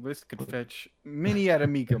example. This could fetch many at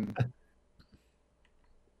Amicum.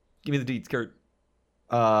 Give me the deets, Kurt.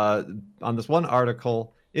 On this one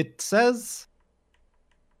article, it says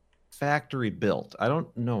factory built. I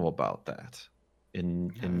don't know about that.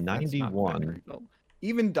 In 91.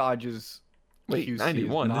 Even Dodge's. Wait, QC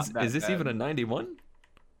 91? Is this bad. even a 91?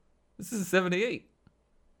 This is a 78.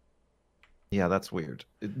 Yeah, that's weird.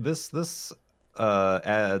 This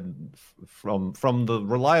ad from the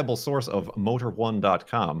reliable source of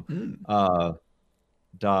motor1.com.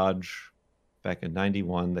 Dodge, back in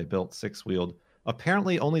 91, they built six-wheeled.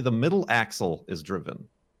 Apparently, only the middle axle is driven.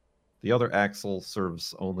 The other axle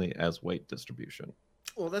serves only as weight distribution.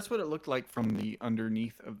 Well, that's what it looked like from the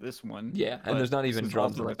underneath of this one. Yeah, and there's not even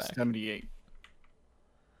drums in the back. 78.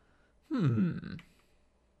 Is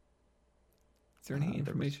there any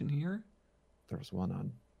information here? There was one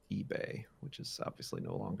on eBay, which is obviously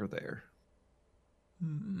no longer there.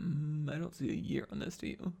 I don't see a year on this, do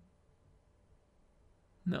you?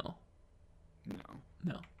 No.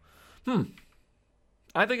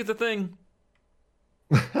 I think it's a thing.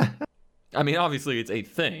 I mean, obviously it's a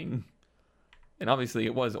thing. And obviously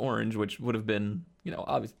it was orange, which would have been,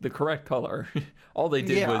 obviously the correct color. All they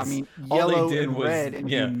did was yellow and red, and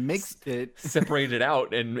you mixed it, separate it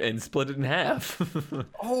out, and split it in half.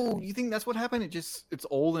 Oh, you think that's what happened? It's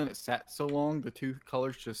old and it sat so long, the two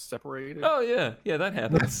colors just separated. Oh yeah, that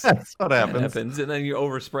happens. That's what happens. That happens, and then you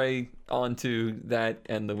overspray onto that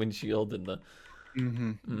and the windshield and the.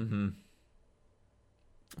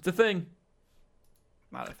 It's a thing.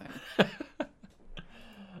 Not a thing.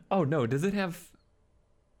 Oh no, does it have?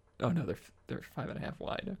 Oh no, they're 5.5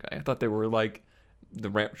 wide. Okay, I thought they were like the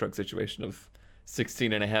ramp truck situation of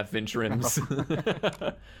 16.5-inch rims.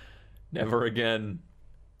 Never again.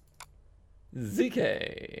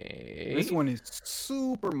 ZK. This one is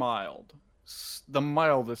super mild, the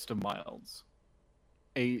mildest of milds.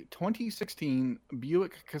 A 2016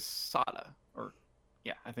 Buick Casada,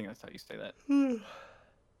 I think that's how you say that.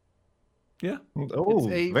 Yeah. Oh,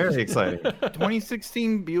 very exciting.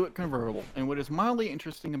 2016 Buick convertible. And what is mildly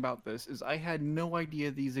interesting about this is I had no idea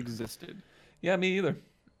these existed. Yeah, me either.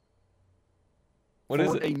 What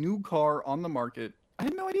is it? A new car on the market. I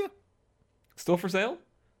had no idea. Still for sale?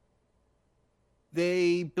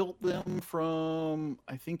 They built them from,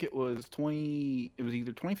 I think it was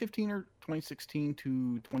either 2015 or 2016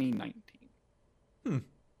 to 2019.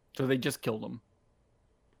 So they just killed them.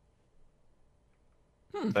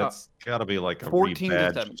 That's got to be like a 14 to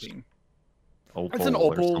rebadged 17. Opal. It's an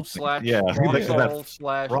Opal slash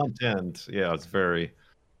that front end. Yeah, it's very.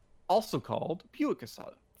 Also called Buick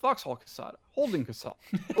Casada, Vauxhall Casada, Holden Casada,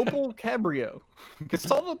 Opel Cabrio,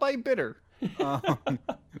 Casada by Bitter.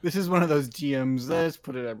 This is one of those GMs. Let's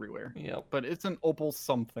put it everywhere. Yep. But it's an Opel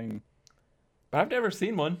something. But I've never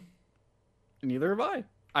seen one. Neither have I.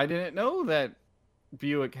 I didn't know that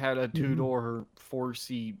Buick had a 2-door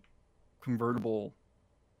 4-seat convertible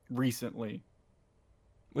recently.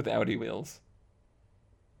 With Audi wheels.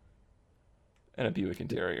 And a Buick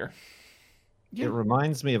interior. Yeah. It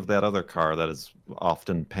reminds me of that other car that is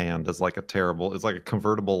often panned as like it's like a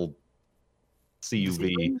convertible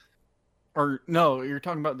CUV. Or no, you're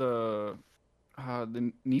talking about the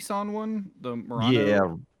Nissan one, the Murano.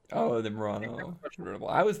 Yeah. Oh, the Murano convertible.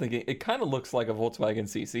 I was thinking it kind of looks like a Volkswagen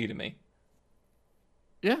CC to me.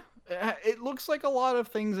 Yeah. It looks like a lot of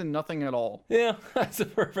things and nothing at all. Yeah, that's a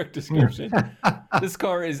perfect description. This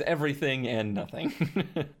car is everything and nothing.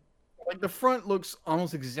 Like the front looks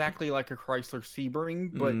almost exactly like a Chrysler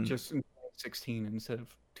Sebring, but just in 2016 instead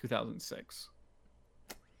of 2006.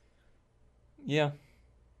 Yeah.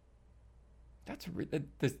 That's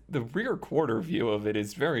the rear quarter view of it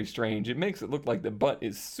is very strange. It makes it look like the butt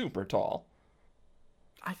is super tall.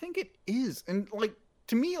 I think it is. And like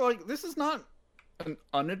to me, like this is not an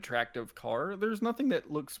unattractive car. There's nothing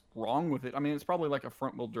that looks wrong with it. I mean, it's probably like a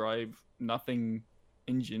front wheel drive, nothing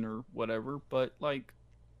engine or whatever, but like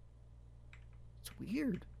it's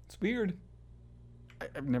weird. It's weird.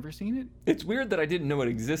 I've never seen it. It's weird that I didn't know it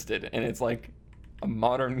existed, and it's like a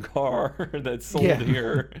modern car that's sold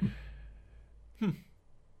here.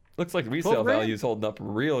 Looks like resale value's holding up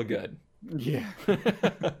real good. Yeah.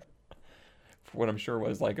 For what I'm sure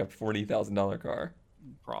was like a $40,000 car.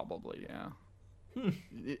 Probably, yeah.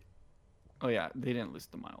 Oh yeah, they didn't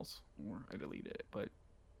list the miles, or I deleted it. But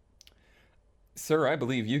sir, I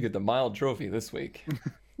believe you get the mild trophy this week.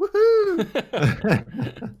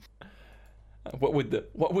 Woohoo! What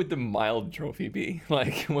would the mild trophy be?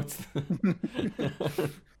 Like, what's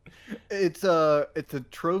the... It's a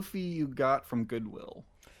trophy you got from Goodwill.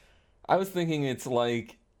 I was thinking it's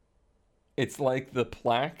like the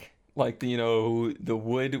plaque, like the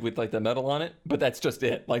wood with like the metal on it, but that's just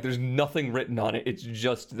it. Like there's nothing written on it. It's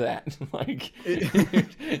just that. Like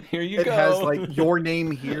here you go. It has like your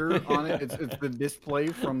name here on it. It's the display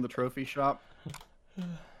from the trophy shop.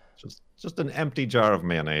 Just an empty jar of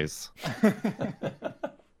mayonnaise.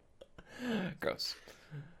 Gross.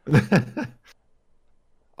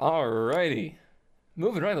 Alrighty.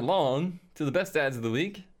 Moving right along to the best ads of the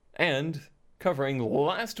week and covering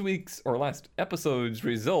last episode's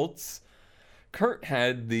results. Kurt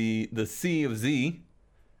had the C of Z.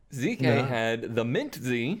 ZK had the Mint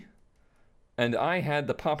Z. And I had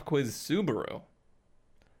the Pop Quiz Subaru.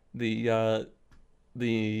 The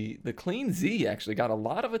Clean Z actually got a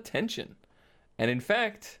lot of attention. And in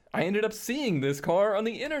fact, I ended up seeing this car on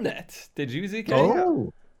the internet. Did you, ZK?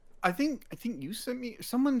 Oh. I think you sent me.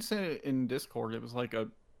 Someone sent it in Discord. It was like it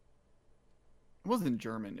wasn't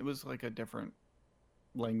German. It was like a different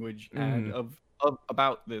language ad of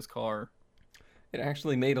about this car. It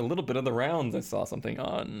actually made a little bit of the rounds. I saw something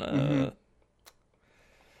on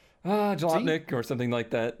Jalopnik or something like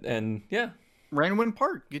that, and yeah. Ranwin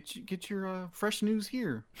Park, get your fresh news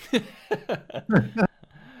here.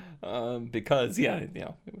 Because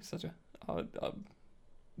it was such a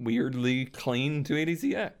weirdly clean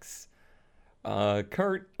 280ZX.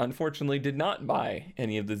 Kurt unfortunately did not buy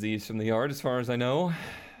any of the Z's from the yard, as far as I know.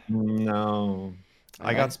 No,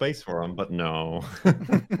 I got space for them, but no.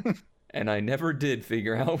 And I never did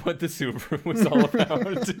figure out what the Subaru was all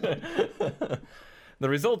about. The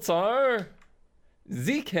results are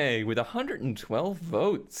ZK with 112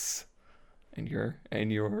 votes, and your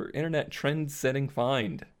internet trend-setting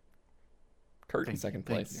find. Kurt in second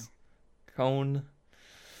place. Cone,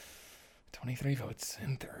 23 votes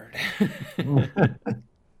in third.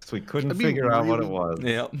 So we couldn't figure out what it was.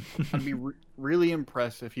 Yep. I'd be really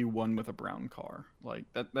impressed if you won with a brown car. Like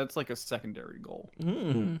that's like a secondary goal.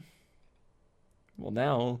 Well,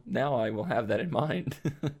 now I will have that in mind.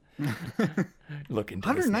 Look into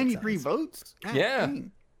 193 votes. God, yeah.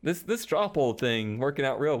 dang. This straw poll thing working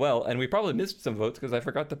out real well, and we probably missed some votes because I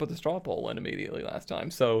forgot to put the straw poll in immediately last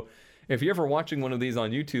time. So if you're ever watching one of these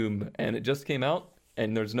on YouTube and it just came out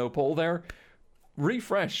and there's no poll there,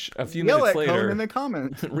 refresh a few minutes later. In the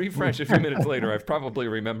comments. Refresh a few minutes later. I've probably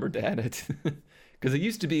remembered to add it because it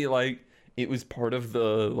used to be like it was part of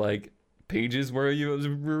the pages where you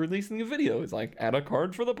were releasing a video. It's like add a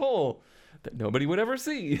card for the poll that nobody would ever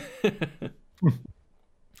see.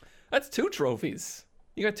 That's 2 trophies.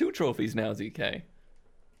 You got 2 trophies now, ZK.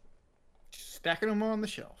 Stacking them on the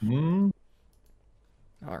shelf.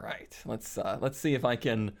 All right, let's see if I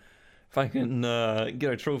can get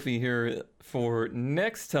a trophy here for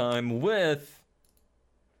next time with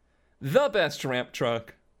the best ramp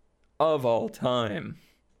truck of all time.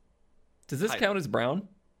 Does this count as brown?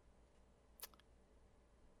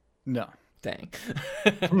 No. Dang.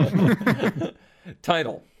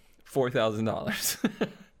 Title, $4,000.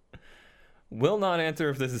 Will not answer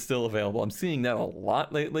if this is still available. I'm seeing that a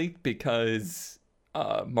lot lately because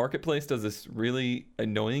Marketplace does this really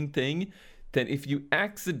annoying thing that if you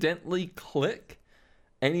accidentally click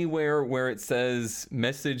anywhere where it says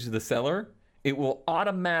message the seller, it will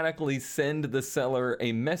automatically send the seller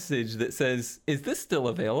a message that says, is this still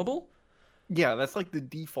available? Yeah, that's like the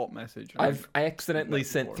default message. I accidentally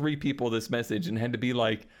sent 3 people this message and had to be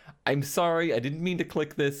like, I'm sorry, I didn't mean to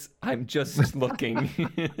click this. I'm just looking.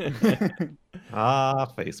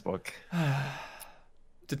 Facebook.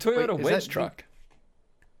 It's a Toyota wedge truck.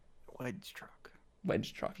 Wedge truck.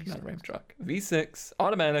 Wedge truck, not a ramp truck. V6,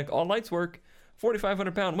 automatic, all lights work,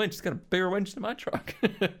 4,500-pound winch. It's got a bigger winch than my truck.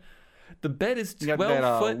 The bed is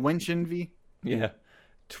 12 foot. Winch envy? Yeah.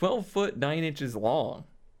 12 foot 9 inches long.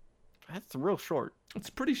 That's real short. It's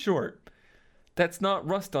pretty short. That's not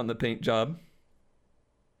rust on the paint job.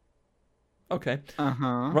 Okay.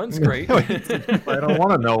 Runs great. I don't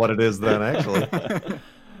want to know what it is then, actually.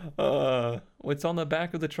 What's on the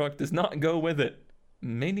back of the truck does not go with it.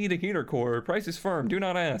 May need a heater core. Price is firm. Do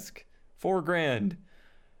not ask.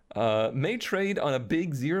 $4,000. May trade on a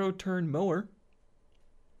big 0-turn mower.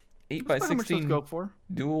 8x16 go for?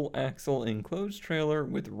 Dual axle enclosed trailer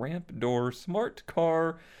with ramp door, smart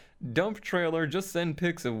car, dump trailer. Just send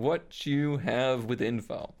pics of what you have with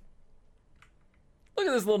info. Look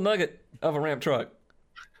at this little nugget of a ramp truck.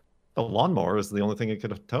 The lawnmower is the only thing it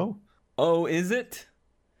could tow. Oh, is it?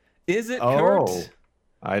 Is it, Kurt?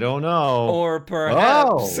 I don't know. Or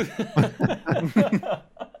perhaps.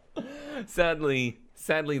 Sadly,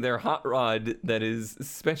 their hot rod that is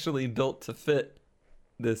specially built to fit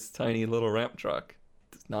this tiny little ramp truck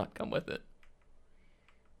does not come with it.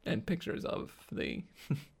 And pictures of the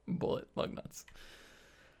bullet lug nuts.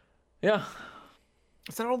 Yeah.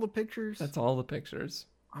 Is that all the pictures? That's all the pictures.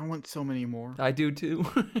 I want so many more. I do too.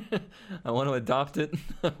 I want to adopt it.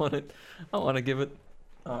 I want to give it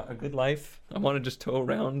a good life. I want to just tow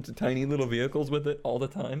around to tiny little vehicles with it all the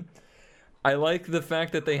time. I like the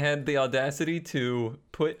fact that they had the audacity to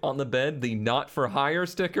put on the bed the not for hire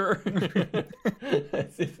sticker.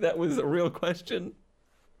 As if that was a real question.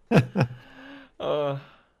 I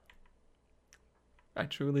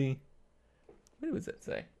truly... What does it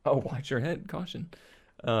say? Oh, watch your head. Caution.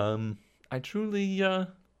 I truly love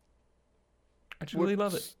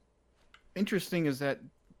it. Interesting is that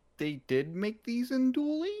they did make these in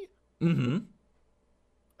dually. Mm-hmm.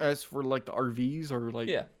 As for like the RVs or like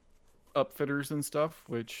yeah. upfitters and stuff,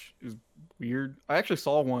 which is weird. I actually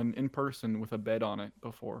saw one in person with a bed on it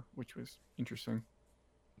before, which was interesting.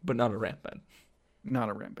 But not a ramp bed. Not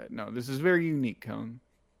a ramp bed. No, this is very unique, Cone.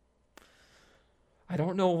 I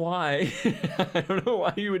don't know why. I don't know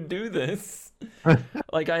why you would do this.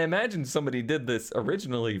 Like, I imagine somebody did this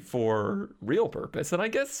originally for real purpose, and I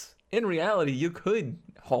guess in reality you could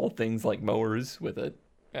haul things like mowers with it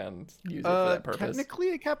and use it for that purpose.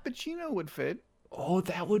 Technically, a cappuccino would fit. Oh,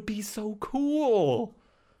 that would be so cool.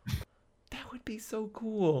 That would be so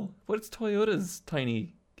cool. What's Toyota's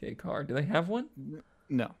tiny K car? Do they have one?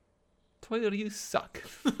 No. Toyota, you suck.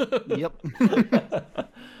 Yep.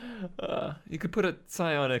 You could put a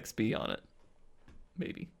Scion XB on it,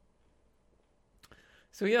 maybe.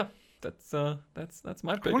 So yeah, that's my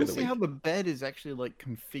pick I want of to the see week. how the bed is actually like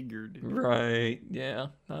configured. Right? Yeah.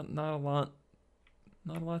 Not a lot.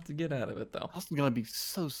 Not a lot to get out of it though. Also gonna be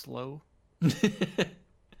so slow.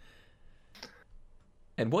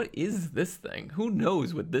 And what is this thing? Who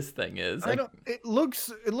knows what this thing is? I don't. It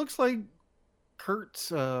looks like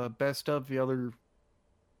Kurt's best of the other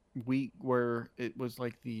week, where it was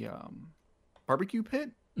like the barbecue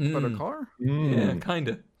pit, but a car. Yeah, kind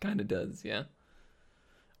of does. Yeah.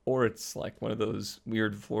 Or it's like one of those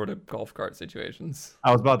weird Florida golf cart situations.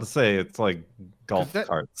 I was about to say it's like golf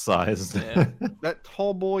cart sized. Yeah. That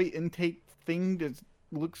tall boy intake thing that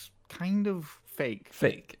looks kind of fake.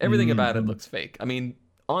 Fake. Everything about it looks fake. I mean,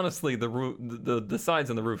 honestly, the roof, the sides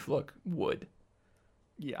on the roof look wood.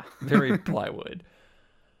 Yeah. Very plywood.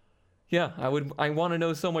 Yeah, I want to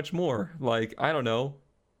know so much more. Like, I don't know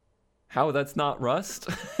how that's not rust.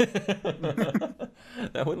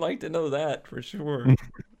 I would like to know that for sure.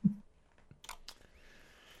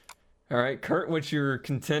 All right, Kurt, what's your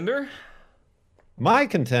contender? My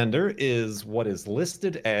contender is what is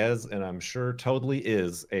listed as, and I'm sure totally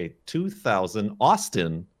is, a 2000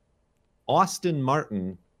 Austin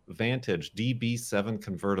Martin Vantage DB7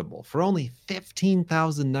 convertible for only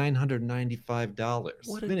 $15,995.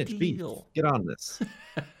 What a Vintage deal. Beef, get on this.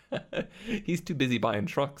 He's too busy buying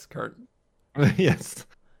trucks, Kurt. Yes.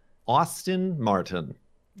 Austin Martin.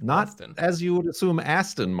 Not Austin. as you would assume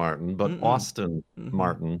Aston Martin, but Austin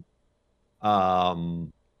Martin.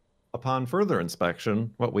 Upon further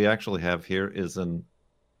inspection, what we actually have here is an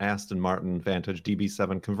Aston Martin Vantage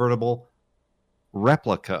DB7 convertible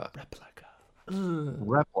replica.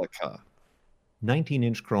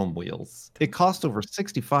 19-inch chrome wheels. It cost over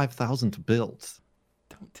 $65,000 to build.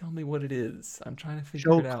 Don't tell me what it is. I'm trying to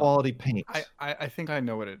figure Show it out. quality paint. I think I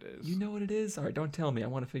know what it is. You know what it is? All right, don't tell me. I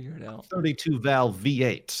want to figure it out. 32 valve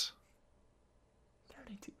V8.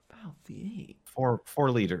 32 valve V8. 4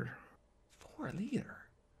 liter. 4 liter.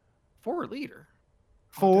 4 liter.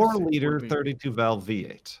 4 liter 32 valve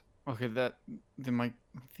V8. Okay, my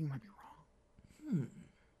thing might be wrong.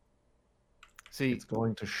 See, it's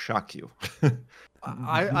going to shock you.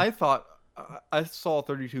 I thought I saw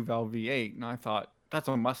 32 valve V8 and I thought that's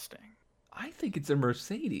a Mustang. I think it's a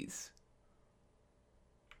Mercedes.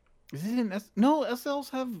 Is it an No, SLs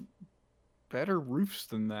have better roofs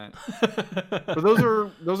than that. But those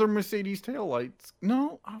are Mercedes taillights.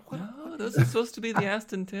 No, no, those are supposed to be the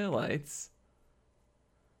Aston taillights.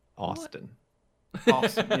 Austin.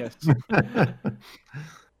 Austin, yes.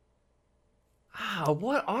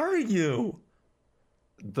 What are you?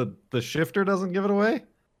 The shifter doesn't give it away?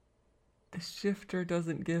 The shifter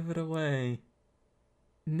doesn't give it away.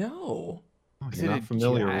 No. Oh, Is you're it not a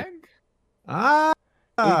familiar Jag? with...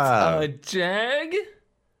 It's a Jag?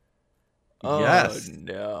 Yes. Oh,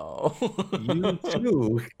 no. You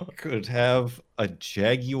too could have a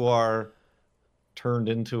Jaguar turned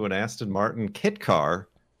into an Aston Martin kit car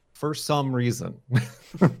for some reason.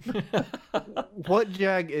 What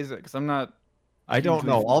Jag is it? Because I'm not... I don't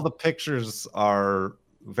know. All the pictures are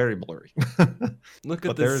very blurry. Look at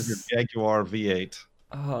but this. there's your Jaguar V8.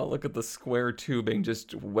 Oh, look at the square tubing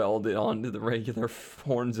just welded onto the regular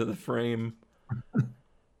horns of the frame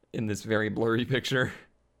in this very blurry picture.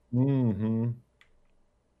 Mm-hmm.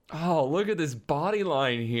 Oh, look at this body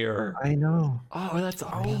line here. I know. Oh, that's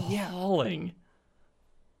appalling.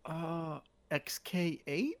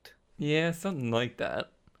 XK8? Yeah, something like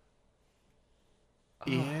that.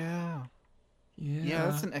 Yeah. Yeah,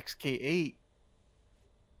 that's an XK8.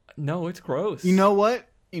 No, it's gross. You know what?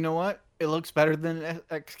 It looks better than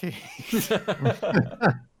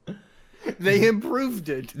XK8. They improved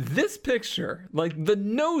it. This picture, like the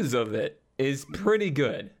nose of it, is pretty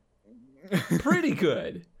good. Pretty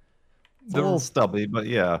good. It's a little stubby, but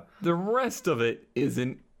yeah. The rest of it is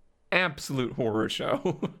an absolute horror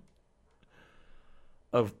show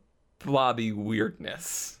of blobby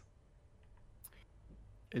weirdness.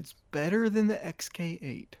 It's better than the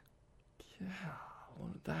XK8. Yeah,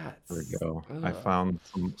 well, that's... There we go. I found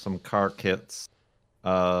some car kits.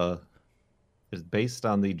 It's based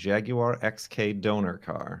on the Jaguar XK donor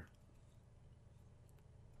car.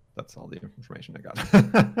 That's all the information I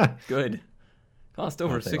got. Good. Cost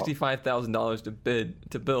over $65,000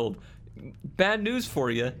 to build. Bad news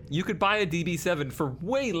for you. You could buy a DB7 for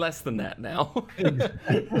way less than that now.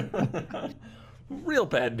 Real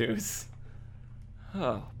bad news.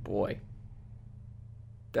 Oh boy.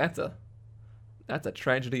 That's a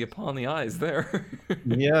tragedy upon the eyes there.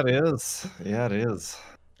 Yeah, it is. Yeah, it is.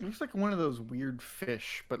 It looks like one of those weird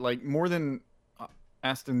fish, but like more than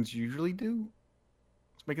Astons usually do.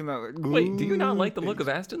 It's making that. Like, wait, do you not like the look of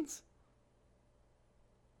Astons?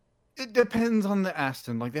 It depends on the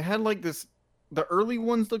Aston. Like they had like this. The early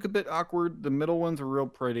ones look a bit awkward. The middle ones are real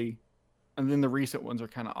pretty, and then the recent ones are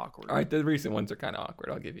kind of awkward. All right, the recent ones are kind of awkward.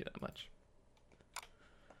 I'll give you that much.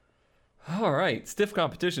 All right, stiff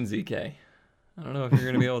competition, ZK. I don't know if you're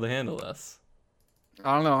going to be able to handle this.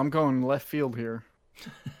 I don't know. I'm going left field here.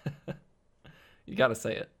 You got to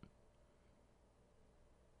say it.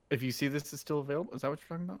 If you see this is still available, is that what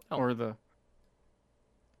you're talking about? Oh. Or the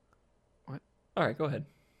what? All right, go ahead.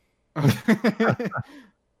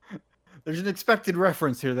 There's an expected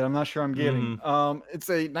reference here that I'm not sure I'm getting. It's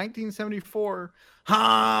a 1974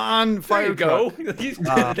 Han fire truck. There you go.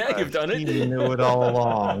 Now you've done it. He knew it all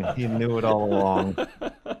along. He knew it all along.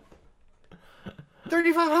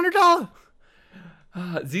 $3,500.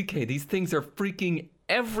 ZK, these things are freaking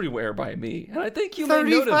everywhere by me, and I think you may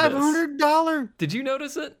notice this. $3,500. Did you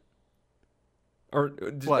notice it? Or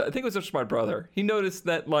What? I think it was just my brother. He noticed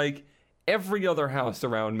that like every other house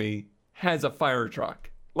around me has a fire truck.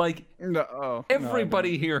 Like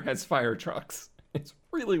everybody here has fire trucks. It's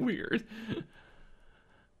really weird.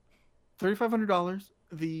 $3,500.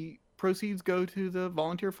 The proceeds go to the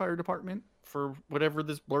volunteer fire department for whatever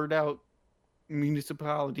this blurred out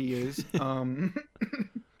municipality is.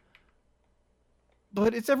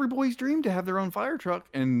 But it's every boy's dream to have their own fire truck,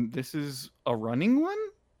 and this is a running one,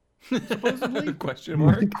 supposedly. Question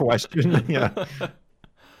mark? Question, yeah.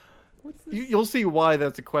 What's this? You'll see why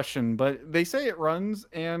that's a question, but they say it runs,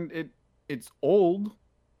 and it's old,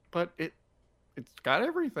 but it's got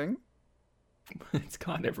everything. It's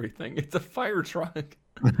got everything. It's a fire truck.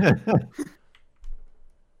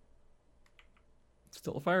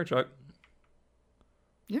 Still a fire truck.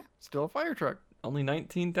 Yeah, still a fire truck. Only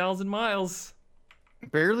 19,000 miles.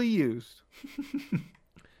 Barely used.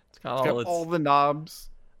 It's got It's got all the knobs.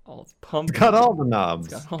 all its pumps. It's got all the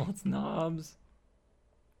knobs. It's got all its knobs.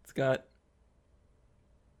 It's got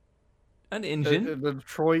an engine. The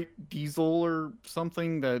Detroit diesel or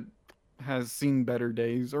something that has seen better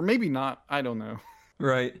days, or maybe not. I don't know.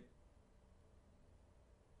 Right.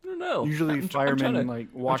 I don't know. Usually I'm firemen like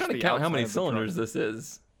I'm watch trying to the count how many outside of the cylinders truck. this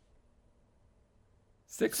is.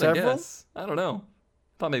 6, Several? I guess. I don't know.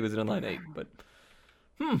 Thought maybe it was an inline 8, but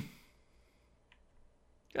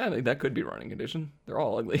yeah, I think that could be running condition. They're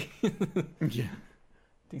all ugly. Yeah.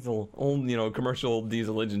 Diesel, old, commercial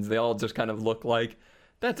diesel engines, they all just kind of look like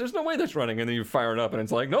that. There's no way that's running. And then you fire it up and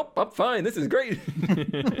it's like, nope, I'm fine. This is great.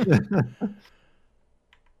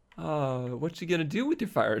 What you gonna do with your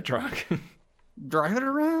fire truck? Drive it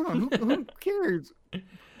around. Who cares?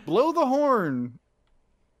 Blow the horn.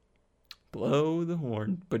 Blow the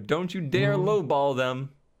horn. But don't you dare lowball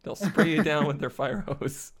them. They'll spray you down with their fire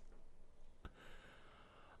hose.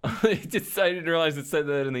 I decided to realize it said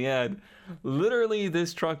that in the ad. Literally,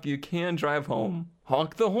 this truck you can drive home,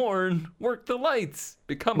 honk the horn, work the lights,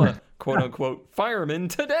 become a quote-unquote fireman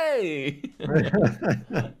today.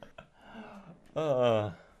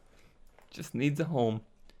 Just needs a home.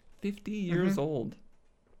 50 years old.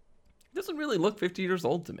 It doesn't really look 50 years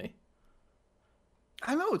old to me.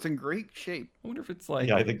 I know, it's in great shape. I wonder if it's like...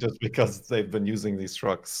 Yeah, I think just because they've been using these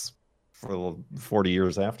trucks for 40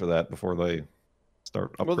 years after that before they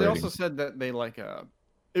start upgrading. Well, they also said that they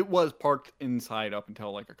it was parked inside up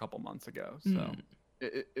until like a couple months ago. So,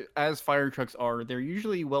 as fire trucks are, they're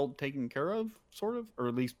usually well taken care of, sort of, or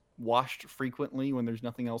at least washed frequently when there's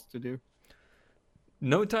nothing else to do.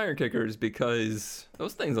 No tire kickers because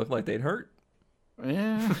those things look like they'd hurt.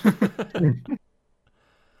 Yeah.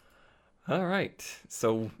 All right.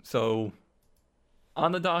 So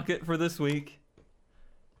on the docket for this week,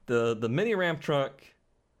 the mini ramp truck,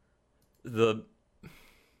 the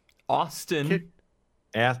Austin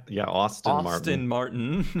Austin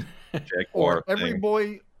Martin. Or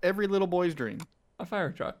every little boy's dream. A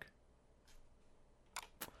fire truck.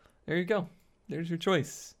 There you go. There's your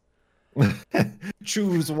choice.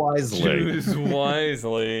 Choose wisely. Choose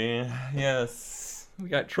wisely. Yes. We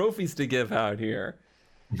got trophies to give out here.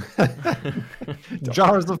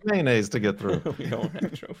 Jars of mayonnaise to get through. We don't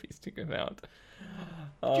have trophies to give out.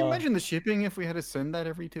 Can you imagine the shipping if we had to send that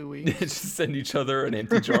every 2 weeks? Just send each other an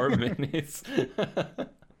empty jar of mayonnaise.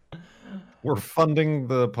 We're funding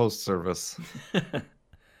the post service.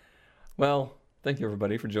 Well, thank you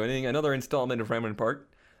everybody for joining another installment of Ramen Park.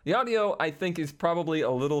 The audio, I think, is probably a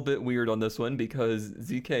little bit weird on this one because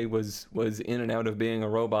ZK was in and out of being a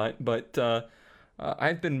robot, but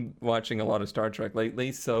I've been watching a lot of Star Trek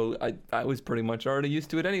lately, so I was pretty much already used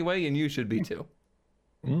to it anyway, and you should be too.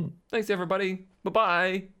 Thanks, everybody.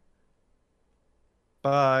 Bye-bye.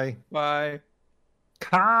 Bye. Bye.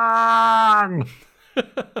 Khan!